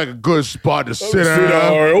 this looks like a good spot to sit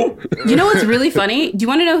down. You know what's really funny? Do you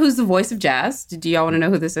want to know who's the voice of Jazz? Do y'all want to know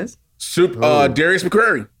who this is? Darius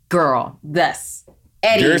McCrary. Girl, this.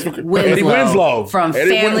 Eddie Winslow, Winslow from Eddie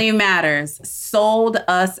Family Matters sold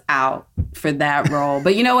us out for that role.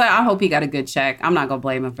 But you know what? I hope he got a good check. I'm not going to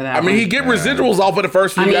blame him for that. I mean, he get residuals off of the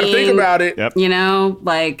first few. You got to think about it. Yep. You know,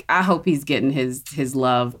 like, I hope he's getting his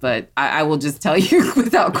love. But I will just tell you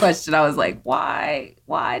without question, I was like, why?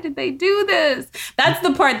 Why did they do this? That's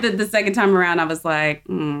the part that the second time around, I was like,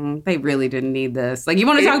 they really didn't need this. Like, you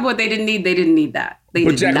want to talk about what they didn't need? They didn't need that.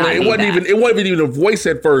 But Jack, it wasn't even a voice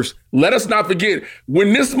at first. Let us not forget,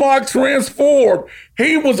 when this Mark transformed,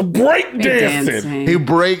 he was breakdancing. He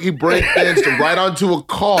break danced right onto a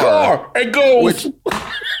car and goes.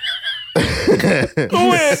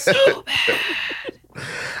 Go ahead. So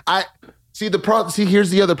bad. Here's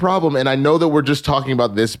the other problem, and I know that we're just talking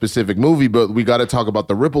about this specific movie, but we got to talk about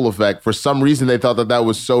the ripple effect. For some reason, they thought that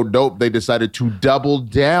was so dope, they decided to double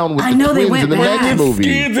down with the twins in the next movie.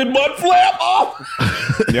 Skins and mud flap off.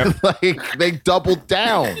 Yep. Like, they doubled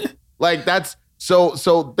down. Like, that's so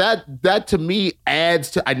that to me adds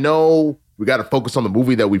to. I know we got to focus on the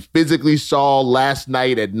movie that we physically saw last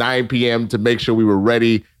night at 9 p.m. to make sure we were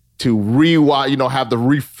ready to rewatch. Have the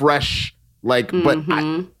refresh. Like, but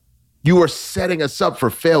you are setting us up for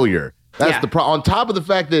failure. That's the problem. On top of the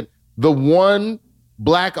fact that the one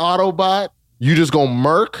black Autobot, you just gonna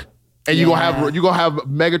murk, and you gonna have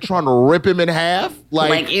Megatron rip him in half.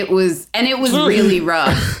 Like it was really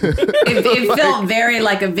rough. it felt very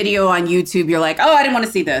like a video on YouTube. You're like, oh, I didn't want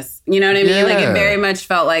to see this. You know what I mean? Yeah. Like, it very much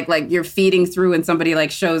felt like you're feeding through and somebody like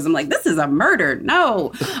shows them like, this is a murder.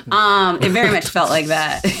 No. It very much felt like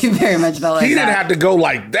that. It very much felt like that. He didn't have to go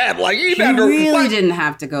like that. Like, he really didn't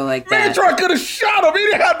have to go like that. Megatron could have shot him. He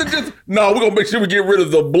didn't have to just. No, we're gonna make sure we get rid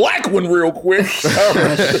of the black one real quick.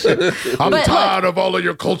 I'm tired of all of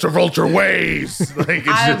your culture vulture ways. Like,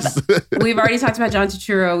 we've already talked about John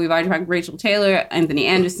Turturro. We've already talked about Rachel Taylor, Anthony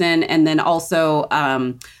Anderson, and then also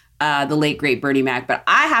the late, great Bernie Mac. But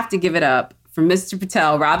I have to give it up for Mr.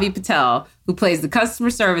 Patel, Ravi Patel, who plays the customer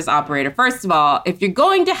service operator. First of all, if you're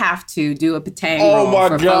going to have to do a Patang role,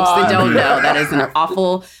 for folks that don't know, that is an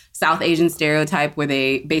awful South Asian stereotype where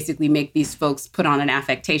they basically make these folks put on an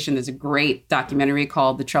affectation. There's a great documentary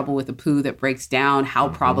called The Trouble with Apu that breaks down how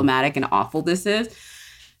problematic and awful this is.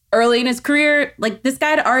 early in his career, like this guy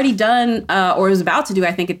had already done or was about to do,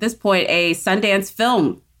 I think at this point, a Sundance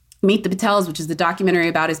film, Meet the Patels, which is the documentary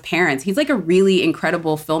about his parents. He's like a really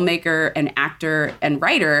incredible filmmaker and actor and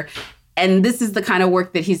writer. And this is the kind of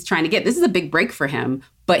work that he's trying to get. This is a big break for him,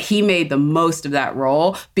 but he made the most of that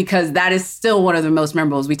role because that is still one of the most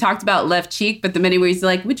memorable. We talked about Left Cheek, but the minute where he's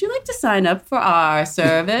like, would you like to sign up for our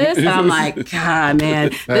service? And I'm like, God, man,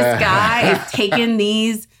 this guy is taking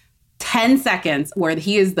these 10 seconds where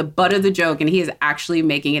he is the butt of the joke and he is actually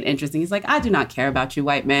making it interesting. He's like, I do not care about you,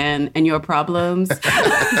 white man, and your problems.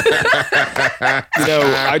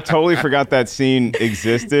 I totally forgot that scene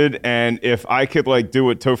existed. And if I could like do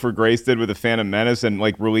what Topher Grace did with The Phantom Menace and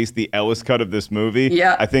like release the Ellis cut of this movie,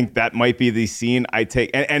 I think that might be the scene I take.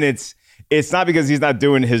 And it's not because he's not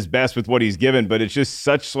doing his best with what he's given, but it's just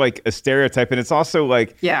such like a stereotype. And it's also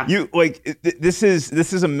like, this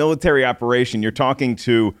is a military operation. You're talking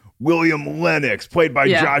to William Lennox, played by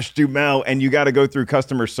Josh Duhamel, and you got to go through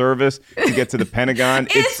customer service to get to the Pentagon.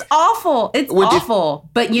 It's awful. It's awful.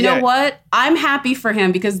 But you know what? I'm happy for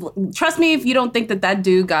him because trust me, if you don't think that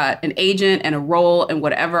dude got an agent and a role and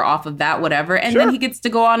whatever off of that, whatever, and then he gets to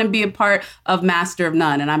go on and be a part of Master of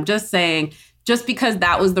None. And I'm just saying, just because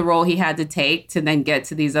that was the role he had to take to then get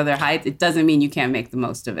to these other heights, it doesn't mean you can't make the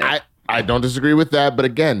most of it. I don't disagree with that. But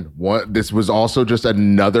again, this was also just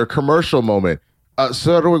another commercial moment.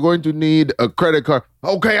 Sir, we're going to need a credit card.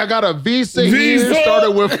 Okay, I got a Visa here.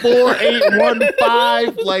 Started with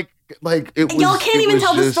 4815. Like it was. Y'all can't even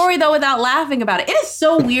tell the story though without laughing about it. It is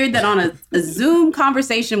so weird that on a Zoom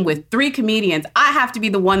conversation with 3 comedians, I have to be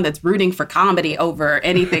the one that's rooting for comedy over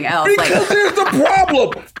anything else. Because here's the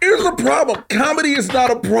problem. Here's the problem. Comedy is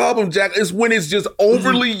not a problem, Jack. It's when it's just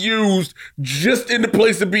overly used, just in the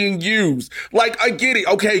place of being used. Like, I get it.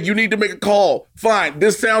 Okay, you need to make a call. Fine.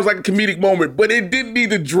 This sounds like a comedic moment, but it didn't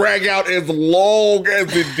need to drag out as long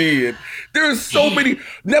as it did. There's so many.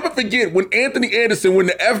 Never forget when Anthony Anderson, when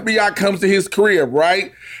the FBI comes to his crib,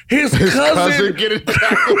 right? His cousin get it he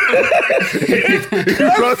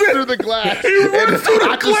runs through the glass. He runs through the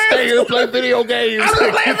glass. I just stay here and play video games. I just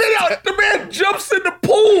play video. The man jumps in the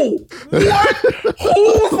pool. What?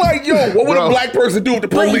 Who's like, yo, what would a black person do if the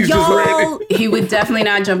police just ran in? He would definitely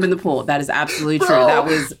not jump in the pool. That is absolutely true. That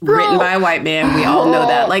was written by a white man. We all know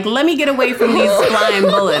that. Like, let me get away from these flying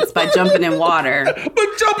bullets by jumping in water.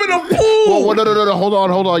 But jump in a pool. Well, no. Hold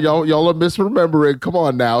on. Y'all are misremembering. Come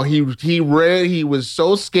on now. He ran. He was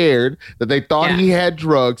so scared that they thought he had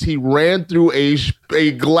drugs. He ran through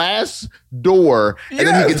a glass door, and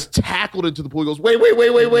then he gets tackled into the pool. He goes, wait.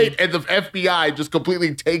 And the FBI just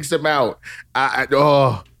completely takes him out.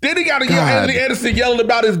 Then he got to yell Anthony Anderson yelling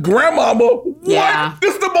about his grandmama. Yeah. What?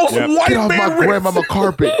 This is the most white Get off man my grandmama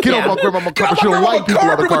carpet. Get off my grandmama carpet. She don't like people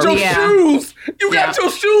on the carpet. With your shoes. You got your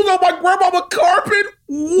shoes on my grandmama carpet?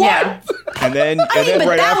 What? Yeah. And then but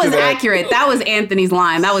right that after was accurate. That was Anthony's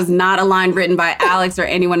line. That was not a line written by Alex or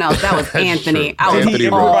anyone else. That was Anthony. I was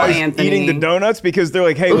all Anthony. Eating the donuts because they're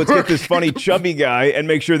like, hey, let's get this funny chubby guy and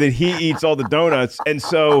make sure that he eats all the donuts. And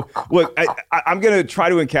so, look, I'm going to try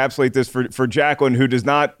to encapsulate this for Jacqueline, who does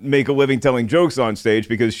not make a living telling jokes on stage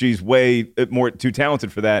because she's way more too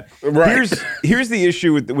talented for that. Right. Here's the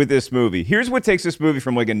issue with this movie. Here's what takes this movie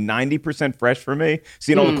from like a 90% fresh for me,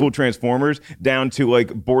 seeing all the cool Transformers, down to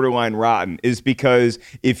like borderline rotten, is because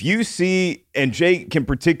if you see, and Jay can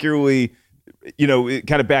particularly,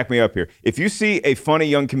 kind of back me up here. If you see a funny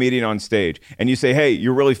young comedian on stage and you say, hey,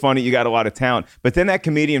 you're really funny, you got a lot of talent, but then that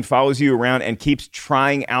comedian follows you around and keeps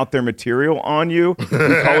trying out their material on you, we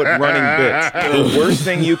call it running bits. The worst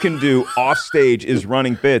thing you can do off stage is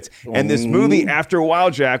running bits. And this movie, after a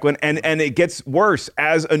while, Jacqueline, and it gets worse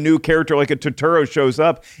as a new character like a Turturro shows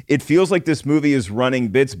up, it feels like this movie is running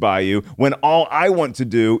bits by you when all I want to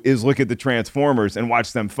do is look at the Transformers and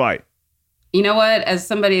watch them fight. You know what? As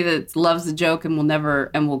somebody that loves a joke and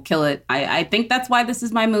will kill it, I think that's why this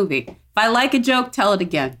is my movie. If I like a joke, tell it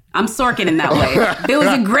again. I'm Sorkin in that way. If it was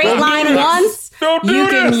a great line once, you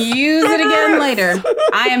can use it again later.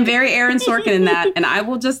 I am very Aaron Sorkin in that, and I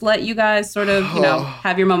will just let you guys sort of,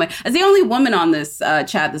 have your moment. As the only woman on this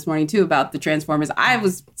chat this morning, too, about the Transformers, I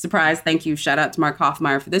was surprised, thank you, shout out to Mark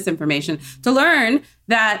Hoffmeyer for this information, to learn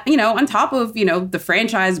that, on top of, the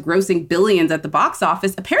franchise grossing billions at the box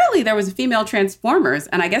office, apparently there was a female Transformers,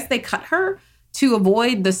 and I guess they cut her to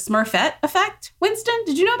avoid the Smurfette effect. Winston,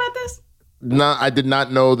 did you know about this? No, I did not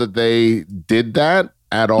know that they did that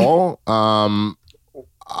at all.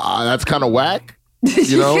 That's kind of whack.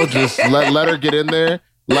 Just let her get in there.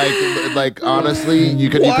 Like honestly, you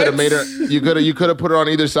could have made her. You could have put her on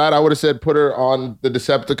either side. I would have said put her on the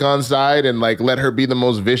Decepticon side and let her be the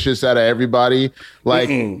most vicious out of everybody.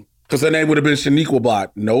 Because her name would have been Shaniqua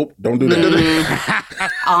Bot. Nope, don't do that.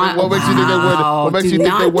 What makes you think they would? What makes you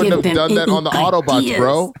think they wouldn't have done that on the Autobots,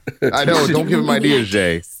 bro? I know. Don't give him ideas,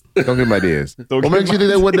 Jay. Don't give him ideas. What makes you think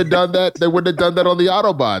they wouldn't have done that? They wouldn't have done that on the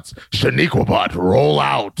Autobots. Shaniqua Bot, roll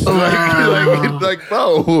out. Like,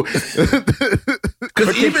 bro.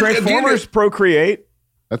 But can Transformers procreate?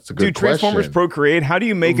 That's a good Dude, question. Transformers procreate? How do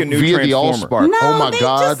you make a new Via Transformer? the Allspark. No, oh my they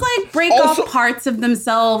God. just like break off parts of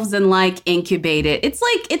themselves and like incubate it. It's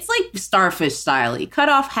like starfish style. You cut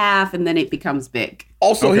off half and then it becomes big.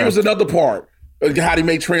 Also, here's another part. How they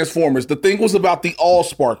make Transformers. The thing was about the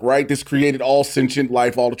Allspark, right? This created all sentient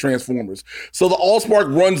life, all the Transformers. So the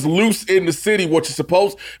Allspark runs loose in the city, what you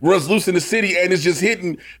suppose, runs loose in the city, and it's just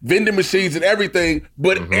hitting vending machines and everything.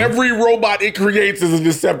 But every robot it creates is a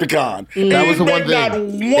Decepticon. That was the one thing.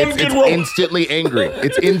 It's instantly angry.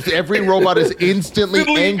 Every robot is instantly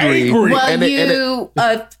angry.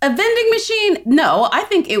 Well, a vending machine, no, I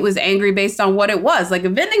think it was angry based on what it was. Like a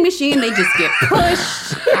vending machine, they just get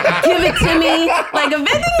pushed, give it to me. Like a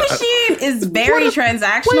vending machine is very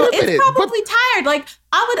transactional. It's probably tired. Like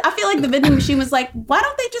I feel like the vending machine was like, why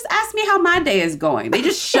don't they just ask me how my day is going? They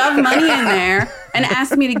just shove money in there and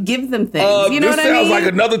ask me to give them things. You know what I mean? This sounds like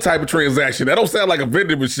another type of transaction. That don't sound like a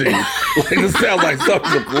vending machine. Like, it sounds like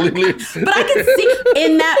something completely. But I could see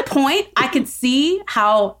in that point, I could see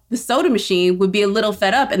how the soda machine would be a little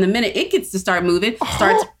fed up, and the minute it gets to start moving,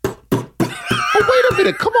 starts. Oh, wait a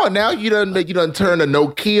minute. Come on now. You done turn a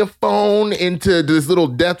Nokia phone into this little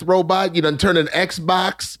death robot. You done turn an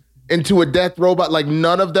Xbox into a death robot. Like,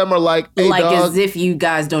 none of them are like, hey, like dog, as if you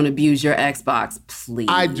guys don't abuse your Xbox, please.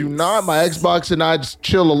 I do not. My Xbox and I just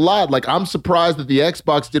chill a lot. Like, I'm surprised that the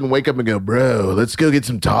Xbox didn't wake up and go, bro, let's go get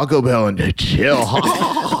some Taco Bell and chill.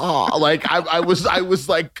 Like, I was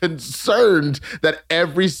like concerned that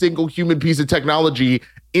every single human piece of technology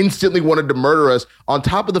instantly wanted to murder us, on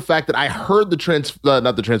top of the fact that I heard the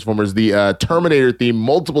Terminator theme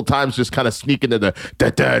multiple times just kind of sneak into the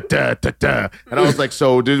da-da-da-da-da. And I was like,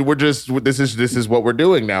 so dude, this is what we're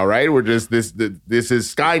doing now, right? We're just, this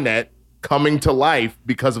is Skynet coming to life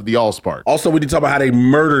because of the Allspark. Also, we need to talk about how they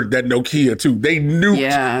murdered that Nokia too. They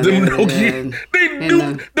nuked the Nokia. They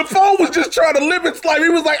nuked. The phone was just trying to live its life. He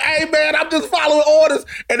was like, hey man, I'm just following orders.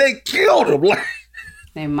 And they killed him. Like,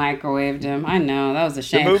 they microwaved him. I know. That was a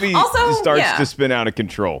shame. The movie starts to spin out of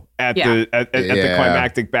control at the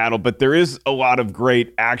climactic battle, but there is a lot of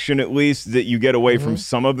great action, at least, that you get away from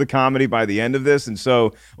some of the comedy by the end of this. And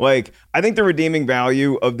so, like, I think the redeeming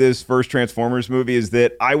value of this first Transformers movie is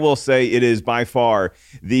that I will say it is by far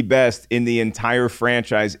the best in the entire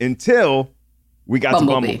franchise until we got to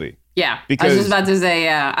Bumblebee. Yeah, because I was just about to say,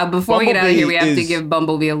 before we get out of here, we have to give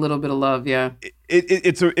Bumblebee a little bit of love,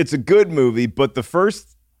 It's a good movie, but the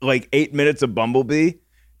first, 8 minutes of Bumblebee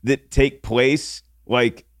that take place,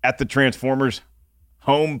 at the Transformers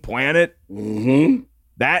home planet,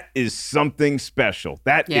 that is something special.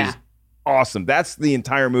 That is awesome. That's the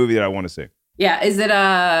entire movie that I want to see. Yeah, is it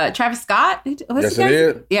Travis Scott? Yes, it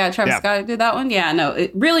is. Yeah, Travis Scott did that one. Yeah, no,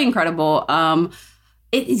 really incredible.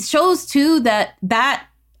 It shows, too, that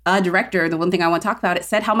director, the one thing I want to talk about, it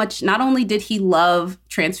said how much not only did he love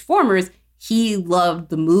Transformers, he loved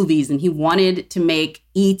the movies and he wanted to make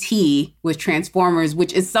E.T. with Transformers,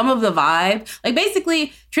 which is some of the vibe. Like,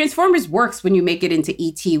 basically, Transformers works when you make it into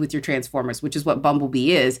E.T. with your Transformers, which is what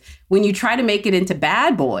Bumblebee is. When you try to make it into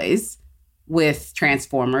Bad Boys with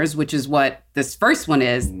Transformers, which is what this first one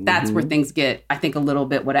is, that's where things get, I think, a little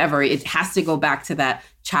bit whatever. It has to go back to that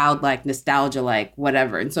childlike, nostalgia-like,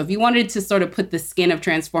 whatever. And so if you wanted to sort of put the skin of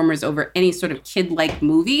Transformers over any sort of kid-like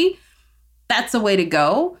movie, that's a way to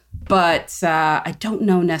go. But I don't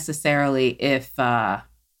know necessarily if that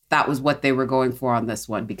was what they were going for on this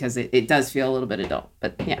one, because it does feel a little bit adult.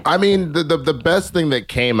 But yeah. I mean, the best thing that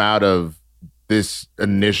came out of this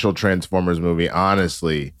initial Transformers movie,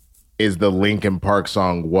 honestly, is the Linkin Park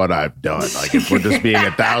song "What I've Done." Like, if we're just being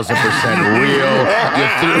 1,000%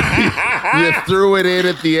 real, you threw it in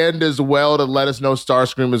at the end as well to let us know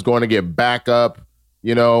Starscream is going to get back up,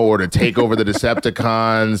 or to take over the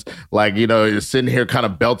Decepticons. Like, you're sitting here kind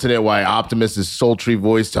of belting it while Optimus' sultry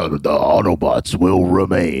voice tells the Autobots will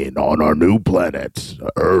remain on our new planet,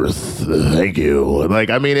 Earth. Thank you. Like,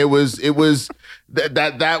 I mean, it was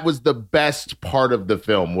that was the best part of the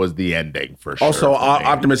film, was the ending, for sure. Also,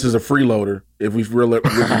 Optimus is a freeloader, if we really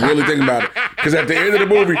think about it. Because at the end of the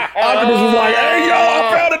movie, Optimus was like, hey,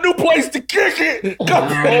 y'all, I found a new place to kick it.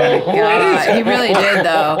 God, he really did,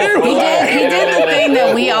 though. He did the thing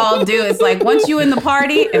that we all do. It's like, once you in the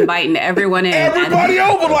party, inviting everyone in. Everybody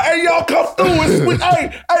over, like, hey, y'all come through.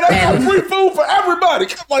 Hey, they got free food for everybody.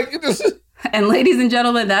 Like, And ladies and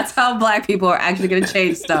gentlemen, that's how Black people are actually going to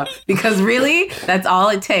change stuff. Because really, that's all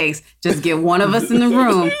it takes. Just get one of us in the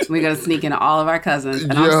room. We're going to sneak into all of our cousins.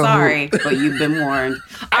 And I'm sorry, but you've been warned.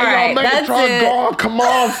 All right, that's it. God, come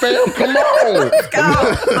on, fam. Come on. Let's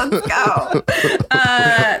go.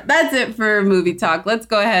 That's it for movie talk. Let's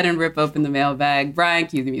go ahead and rip open the mailbag. Brian,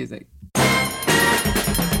 cue the music.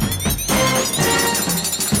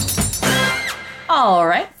 All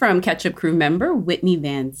right, from Ketchup Crew member Whitney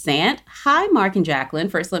Van Sant. Hi, Mark and Jacqueline.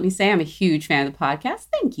 First, let me say I'm a huge fan of the podcast.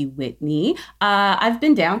 Thank you, Whitney. I've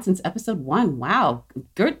been down since episode 1. Wow.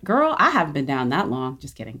 Good girl, I haven't been down that long.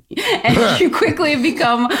 Just kidding. And you quickly have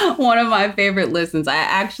become one of my favorite listens. I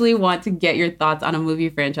actually want to get your thoughts on a movie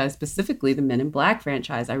franchise, specifically the Men in Black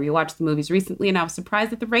franchise. I rewatched the movies recently and I was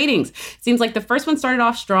surprised at the ratings. Seems like the first one started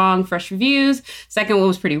off strong, fresh reviews. Second one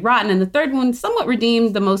was pretty rotten. And the third one somewhat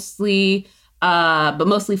redeemed, but mostly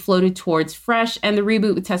floated towards fresh. And the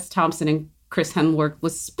reboot with Tessa Thompson and Chris Hemsworth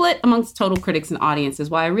was split amongst total critics and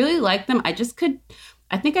audiences. While I really like them, I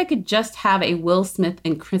think I could just have a Will Smith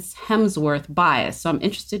and Chris Hemsworth bias. So I'm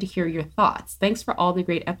interested to hear your thoughts. Thanks for all the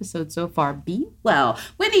great episodes so far. Be well.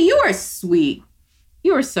 Whitney, you are sweet.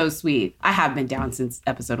 You are so sweet. I have been down since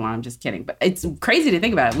episode 1. I'm just kidding. But it's crazy to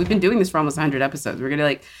think about it. We've been doing this for almost 100 episodes. We're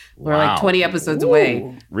like 20 episodes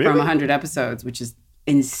away from 100 episodes, which is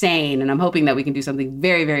insane. And I'm hoping that we can do something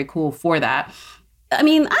very, very cool for that. I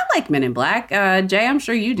mean, I like Men in Black. Jay, I'm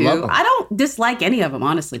sure you do. I don't dislike any of them,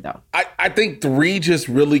 honestly, though. I think 3 just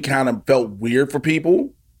really kind of felt weird for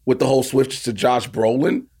people with the whole switch to Josh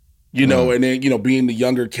Brolin, and then, being the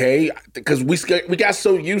younger K, because we got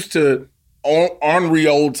so used to ornery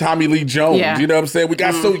old Tommy Lee Jones. Yeah. You know what I'm saying? We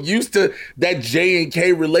got so used to that J and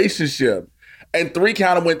K relationship. And 3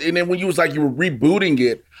 kind of went, and then when you were rebooting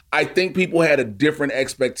it, I think people had a different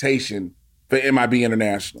expectation for MIB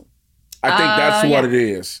International. I think that's what it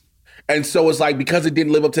is. And so it's like, because it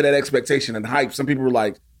didn't live up to that expectation and hype, some people were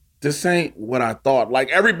like, this ain't what I thought. Like,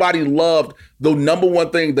 everybody loved the number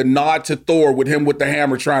one thing, the nod to Thor with him with the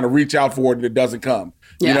hammer trying to reach out for it and it doesn't come.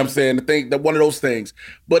 You know what I'm saying? The thing, that one of those things.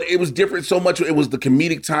 But it was different so much. It was the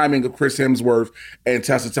comedic timing of Chris Hemsworth and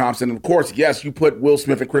Tessa Thompson. And of course, yes, you put Will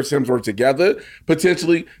Smith and Chris Hemsworth together,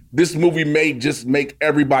 potentially, this movie may just make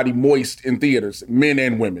everybody moist in theaters, men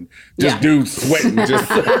and women. Just dudes sweating.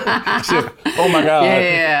 just, oh my God.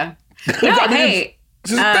 Yeah. No, hey,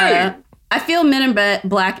 I feel Men in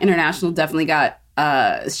Black International definitely got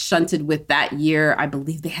shunted with that year. I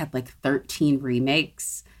believe they had like 13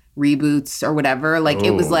 remakes, reboots, or whatever. Like,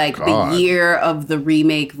 it was like the year of the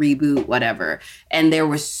remake, reboot, whatever. And there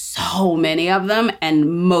were so many of them,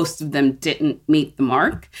 and most of them didn't meet the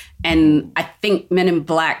mark. And I think Men in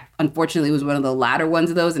Black, unfortunately, was one of the latter ones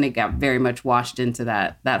of those, and it got very much washed into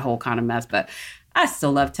that whole kind of mess. But I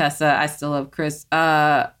still love Tessa. I still love Chris.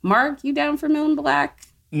 Mark, you down for Men in Black?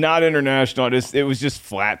 Not international. It was just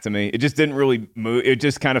flat to me. It just didn't really move. It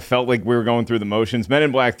just kind of felt like we were going through the motions. Men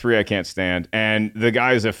in Black 3, I can't stand. And the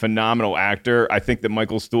guy is a phenomenal actor. I think that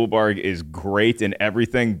Michael Stuhlbarg is great in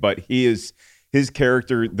everything, but his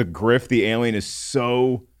character, the Griff, the alien, is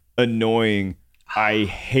so annoying. I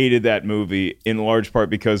hated that movie in large part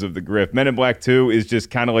because of the Griff. Men in Black 2 is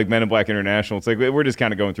just kind of like Men in Black International. It's like we're just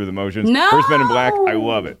kind of going through the motions. No! First Men in Black, I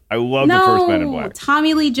love it. I love the first Men in Black.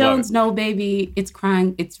 Tommy Lee Jones, no, baby. It's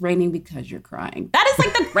crying. It's raining because you're crying. That is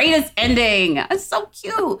like the greatest ending. It's so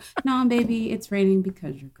cute. No, baby, it's raining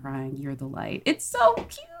because you're crying. You're the light. It's so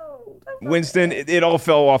cute. Winston, it all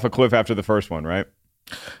fell off a cliff after the first one, right?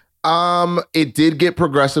 It did get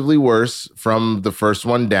progressively worse from the first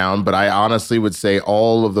one down, but I honestly would say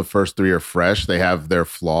all of the first 3 are fresh. They have their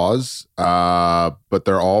flaws, but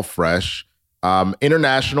they're all fresh.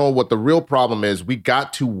 International, what the real problem is, we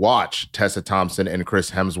got to watch Tessa Thompson and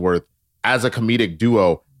Chris Hemsworth as a comedic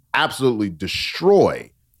duo absolutely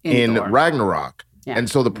destroy in Ragnarok. Yeah. And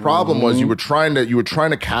so the problem was you were trying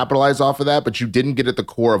to capitalize off of that, but you didn't get at the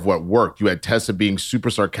core of what worked. You had Tessa being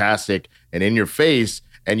super sarcastic and in your face,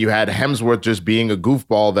 and you had Hemsworth just being a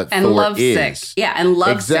goofball that and Thor lovesick. is. Yeah, and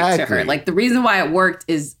lovesick to her. Like, the reason why it worked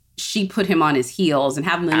is she put him on his heels, and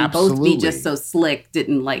having them both be just so slick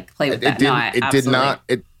didn't like play with that. It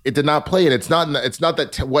did not play, and it's not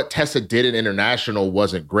that what Tessa did in International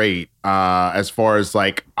wasn't great. As far as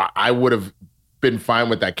like, I would have been fine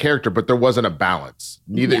with that character, but there wasn't a balance.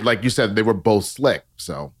 Neither, like you said, they were both slick.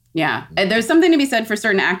 So yeah, and there's something to be said for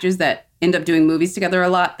certain actors that end up doing movies together a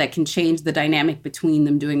lot that can change the dynamic between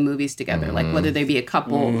them doing movies together, like whether they be a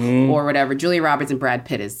couple or whatever. Julia Roberts and Brad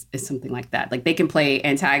Pitt is something like that. Like they can play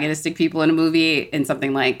antagonistic people in a movie in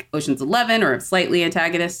something like Ocean's 11 or slightly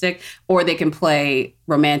antagonistic, or they can play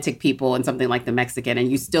romantic people in something like The Mexican,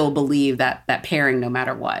 and you still believe that pairing no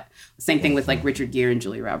matter what. Same thing with like Richard Gere and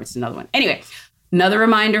Julia Roberts, another one. Anyway, another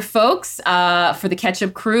reminder, folks, for the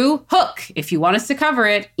Ketchup Crew, Hook. If you want us to cover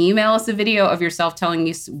it, email us a video of yourself telling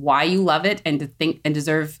us why you love it and think it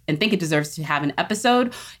deserves to have an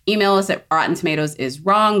episode. Email us at Rotten Tomatoes is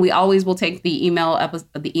Wrong. We always will take the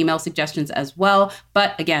email suggestions as well.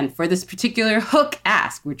 But again, for this particular Hook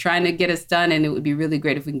ask, we're trying to get us done, and it would be really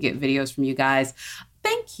great if we can get videos from you guys.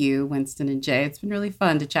 Thank you, Winston and Jay. It's been really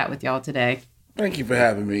fun to chat with y'all today. Thank you for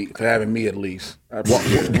having me at least.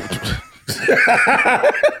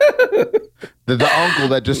 The uncle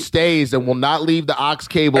that just stays and will not leave the aux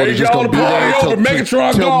cable. Hey, He's just gonna be there till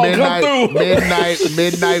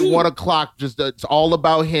midnight, 1 o'clock. Just it's all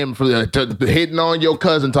about him for hitting on your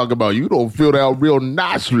cousin, talking about you don't feel that real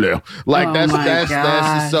nicely. Like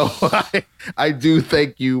that's so. I do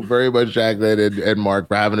thank you very much, Jacqueline and Mark,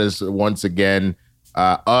 for having us once again.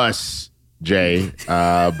 Jay,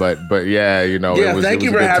 but yeah, you know. Yeah, thank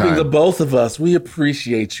you for having the both of us. We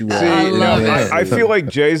appreciate you all. I feel like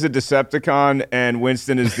Jay's a Decepticon and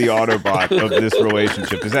Winston is the Autobot of this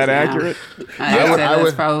relationship. Is that accurate? I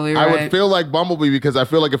would probably right. I would feel like Bumblebee because I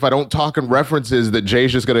feel like if I don't talk in references, that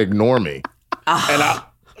Jay's just gonna ignore me. And I'm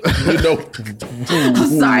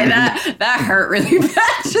sorry, that hurt really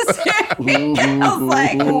bad. Just hearing it. I was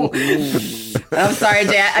like, ooh. I'm sorry,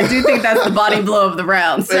 Jay. I do think that's the body blow of the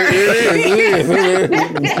round, sir. This is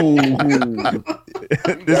going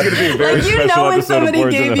to be a very special episode when somebody of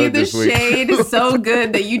Words gave in the you Hood the this week. shade so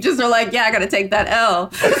good that you just are like, yeah, I got to take that L.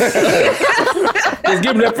 Just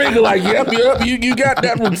give me that finger like, yep, you got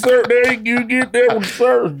that one, sir. There you get that one,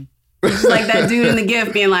 sir. Just like that dude in the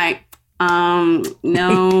gift being like,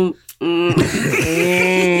 no.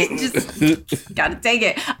 Just gotta take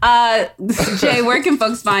it. Jay, where can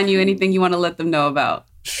folks find you? Anything you want to let them know about?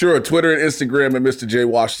 Sure. Twitter and Instagram at Mr. J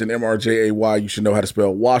Washington, MRJAY. You should know how to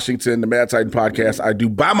spell Washington. The Mad Titan podcast I do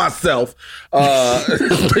by myself.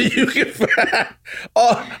 You can find,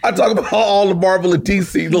 I talk about all the Marvel and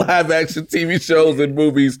DC live action TV shows and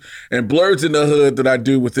movies and Blurs in the Hood that I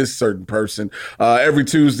do with this certain person every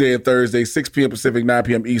Tuesday and Thursday, 6 p.m. Pacific, 9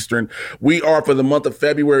 p.m. Eastern. We are for the month of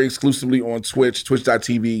February exclusively on Twitch,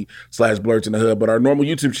 twitch.tv/Blurs in the Hood. But our normal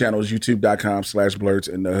YouTube channel is youtube.com/Blurs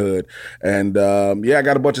in the Hood. And yeah, I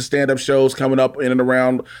got a bunch of stand-up shows coming up in and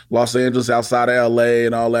around Los Angeles, outside of LA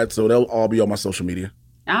and all that. So they'll all be on my social media.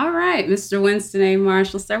 All right, Mr. Winston A.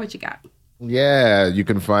 Marshall, sir, what you got? Yeah, you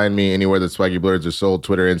can find me anywhere that Swaggy Blurs are sold.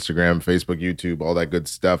 Twitter, Instagram, Facebook, YouTube, all that good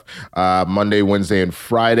stuff. Monday, Wednesday, and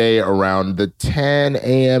Friday around the 10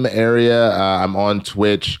 a.m. area. I'm on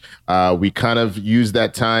Twitch. We kind of use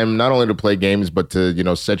that time not only to play games, but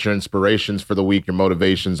to, set your inspirations for the week, your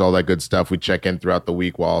motivations, all that good stuff. We check in throughout the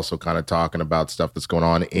week while also kind of talking about stuff that's going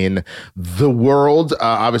on in the world.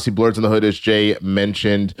 Obviously, Blurs in the Hood, as Jay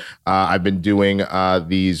mentioned. I've been doing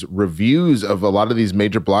these reviews of a lot of these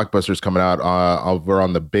major blockbusters coming out over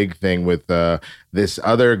on The Big Thing with this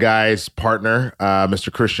other guy's partner, Mr.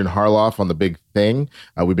 Christian Harloff on The Big Thing.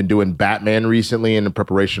 We've been doing Batman recently in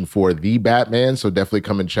preparation for The Batman, so definitely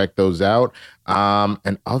come and check those out.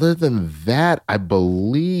 And other than that, I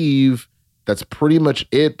believe that's pretty much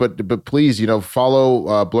it. But please,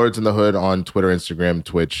 follow Blurs in the Hood on Twitter, Instagram,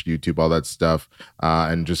 Twitch, YouTube, all that stuff,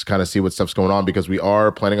 and just kind of see what stuff's going on because we are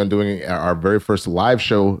planning on doing our very first live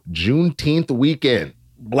show Juneteenth weekend.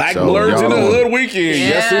 Black Blurs in the Hood weekend. Yeah.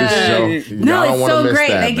 Yes, it is. No, it's so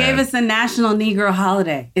great. They gave us a national Negro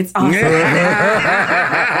holiday. It's awesome. That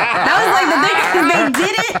was like the thing. They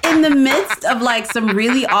did it in the midst of like some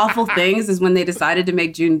really awful things is when they decided to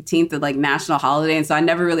make Juneteenth a like national holiday. And so I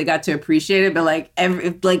never really got to appreciate it. But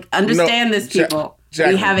understand this, people.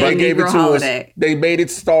 We have a Negro holiday. They made it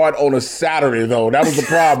start on a Saturday, though. That was the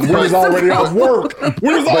problem. We was already off work.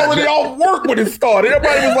 We was already off work when it started.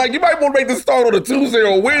 Everybody was like, you might want to make this start on a Tuesday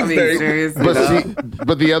or Wednesday.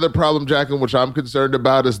 But the other problem, Jacqueline, which I'm concerned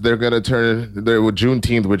about, is they're going to turn there with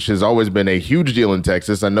Juneteenth, which has always been a huge deal in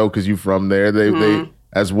Texas. I know because you're from there. They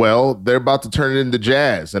as well. They're about to turn it into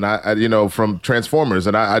jazz, and I from Transformers,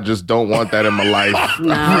 and I just don't want that in my life.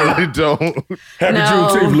 No. I really don't. Happy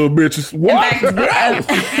Juneteenth, little bitches. What? In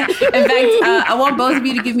fact, I want both of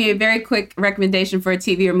you to give me a very quick recommendation for a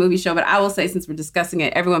TV or movie show, but I will say, since we're discussing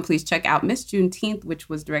it, everyone please check out Miss Juneteenth, which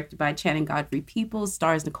was directed by Channing Godfrey Peoples,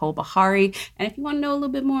 stars Nicole Bahari. And if you want to know a little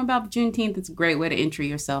bit more about Juneteenth, it's a great way to enter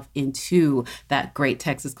yourself into that great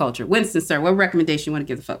Texas culture. Winston, sir, what recommendation you want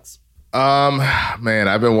to give the folks? Man,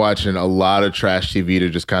 I've been watching a lot of trash TV to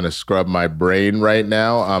just kind of scrub my brain right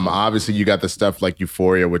now. Obviously you got the stuff like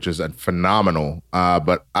Euphoria, which is phenomenal.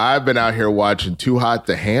 But I've been out here watching Too Hot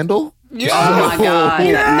to Handle. Yeah. Oh my God,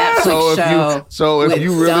 that Netflix show. If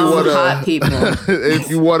you really want hot people. If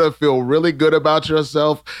you want to feel really good about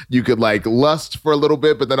yourself, you could like lust for a little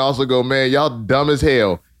bit, but then also go, man, y'all dumb as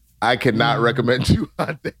hell. I cannot recommend Too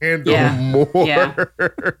Hot to Handle more. Yeah.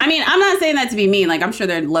 I mean, I'm not saying that to be mean. Like, I'm sure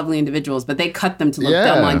they're lovely individuals, but they cut them to look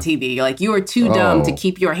dumb on TV. Like, you are too dumb to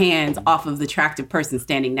keep your hands off of the attractive person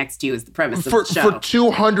standing next to you is the premise of the show. For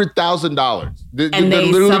 $200,000. And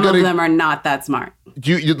some of them are not that smart.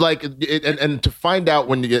 You'd like, and to find out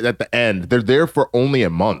when you get at the end, they're there for only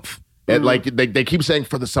a month. And like they keep saying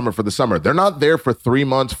for the summer. They're not there for 3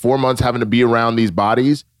 months, 4 months having to be around these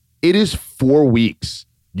bodies. It is 4 weeks.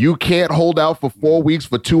 You can't hold out for 4 weeks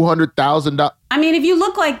for $200,000. I mean, if you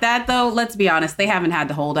look like that, though, let's be honest, they haven't had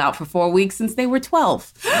to hold out for 4 weeks since they were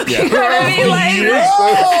 12. Yeah. You know what I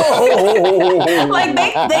mean? Like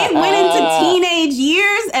they went into teenage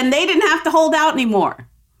years and they didn't have to hold out anymore.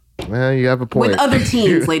 Well, you have a point. With other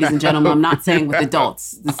teens, ladies and gentlemen. I'm not saying with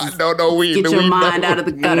adults. Get your mind out of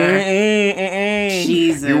the gutter.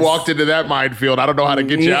 Jesus. You walked into that minefield. I don't know how to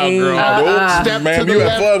get you out, girl. Step man, to the you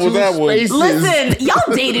left, had fun with that one. Listen,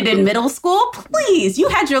 y'all dated in middle school. Please, you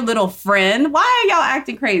had your little friend. Why are y'all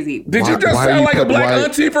acting crazy? Did you just sound like a black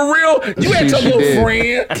auntie for real? You had your little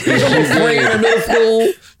friend. Your little friend in middle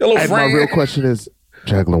school. Your little friend. My real question is,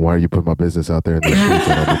 Jacqueline, why are you putting my business out there in the streets?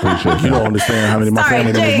 I don't appreciate it. You don't understand how many of my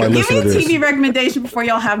family members might listen to this. Give me a TV recommendation before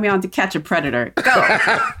y'all have me on To Catch a Predator. Go.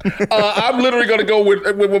 I'm literally going to go with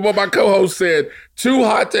what my co-host said. Too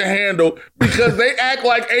Hot to Handle, because they act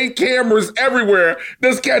like 8 cameras everywhere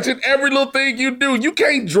that's catching every little thing you do. You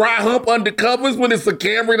can't dry hump under covers when it's a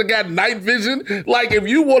camera that got night vision. Like, if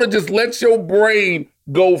you want to just let your brain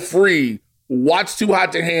go free, watch Too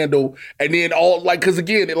Hot to Handle, and then because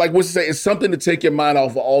again, like what you say, it's something to take your mind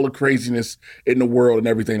off of all the craziness in the world and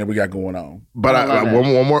everything that we got going on. But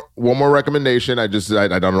one more recommendation. I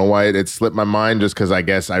don't know why it slipped my mind, just because I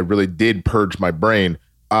guess I really did purge my brain.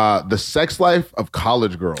 The Sex Life of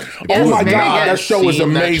College Girls. Oh my God, that show is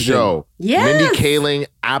amazing. Yes. Mindy Kaling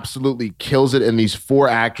absolutely kills it, and these 4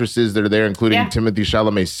 actresses that are there, including Timothy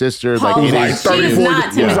Chalamet's sister. She's not Timothy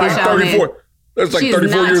Chalamet. That's like She's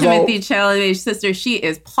 34 not years Timothy old. Chalamet's sister. She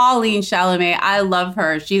is Pauline Chalamet. I love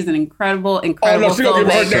her. She's an incredible filmmaker. She gonna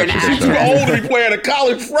give her that. She's too old to be playing a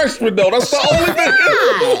college freshman, though. That's the only thing.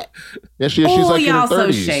 Yeah, she's like in her 30s.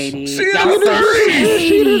 So shady. She's in her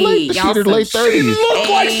late 30s. She looks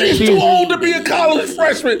like she's too old to be a college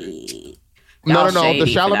freshman. No. The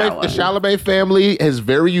Chalamet family is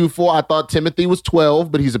very youthful. I thought Timothy was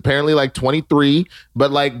 12, but he's apparently like 23.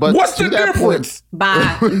 But what's the difference?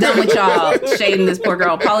 Bye. I'm done with y'all shading this poor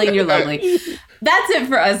girl. Pauline, you're lovely. That's it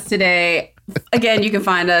for us today. Again, you can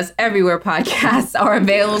find us everywhere podcasts are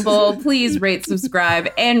available. Please rate, subscribe,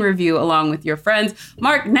 and review along with your friends.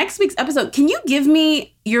 Mark, next week's episode, can you give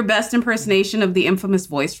me your best impersonation of the infamous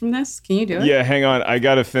voice from this? Can you do it? Yeah, hang on. I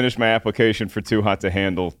got to finish my application for Too Hot to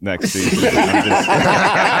Handle next season. Because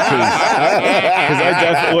I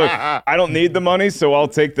definitely, look, I don't need the money, so I'll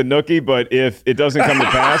take the nookie, but if it doesn't come to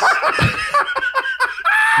pass,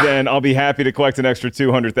 then I'll be happy to collect an extra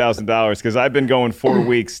 $200,000 because I've been going 4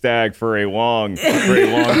 weeks stag for a long period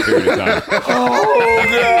of time. Oh,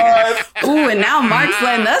 God. Ooh, and now Mark's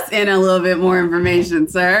letting us in a little bit more information,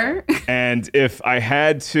 sir. And if I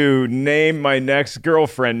had to name my next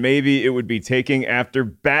girlfriend, maybe it would be taking after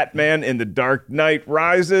Batman in The Dark Knight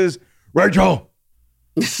Rises. Rachel!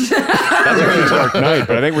 That's actually Dark Knight,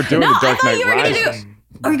 but I think we're doing The Dark Knight Rises.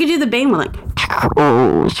 Or you could do the Bane one, like,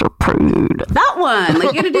 oh, so prude. That one.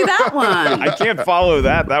 Like, you gotta do that one. I can't follow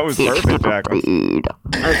that. That was perfect, Jacqueline.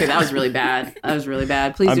 Okay, that was really bad. Please do not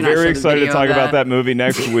show the video. I'm very excited to talk about that movie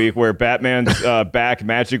next week where Batman's back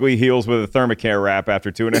magically heals with a thermacare wrap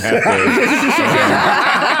after 2.5 days.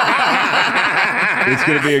 It's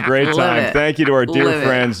going to be a great time. Thank you to our dear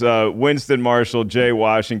friends, Winston Marshall, Jay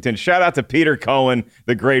Washington. Shout out to Peter Cullen,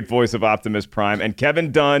 the great voice of Optimus Prime, and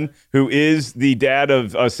Kevin Dunn, who is the dad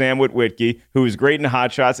of Sam Witwicky, who is great in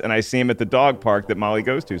Hot Shots, and I see him at the dog park that Molly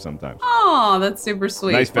goes to sometimes. Oh, that's super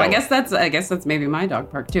sweet. Nice well, I guess that's maybe my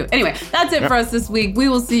dog park too. Anyway, that's it for us this week. We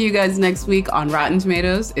will see you guys next week on Rotten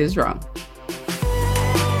Tomatoes is Wrong.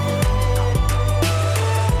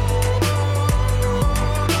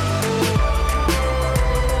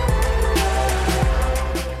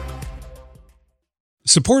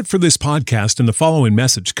 Support for this podcast and the following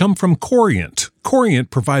message come from Corient. Corient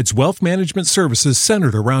provides wealth management services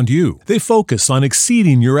centered around you. They focus on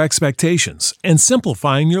exceeding your expectations and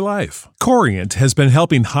simplifying your life. Corient has been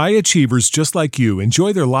helping high achievers just like you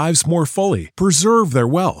enjoy their lives more fully, preserve their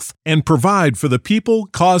wealth, and provide for the people,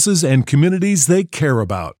 causes, and communities they care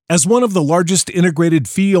about. As one of the largest integrated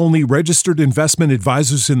fee-only registered investment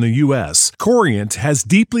advisors in the U.S., Corient has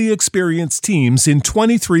deeply experienced teams in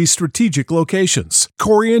 23 strategic locations.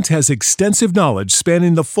 Corient has extensive knowledge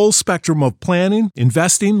spanning the full spectrum of planning,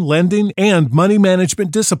 investing, lending, and money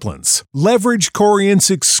management disciplines. Leverage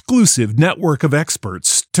Corient's exclusive network of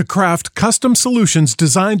experts to craft custom solutions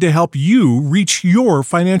designed to help you reach your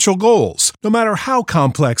financial goals, no matter how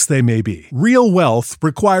complex they may be. Real wealth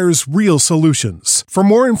requires real solutions. For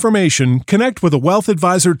more information, connect with a wealth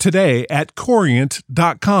advisor today at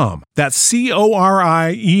Corient.com. That's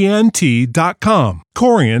Corient.com.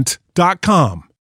 Corient.com.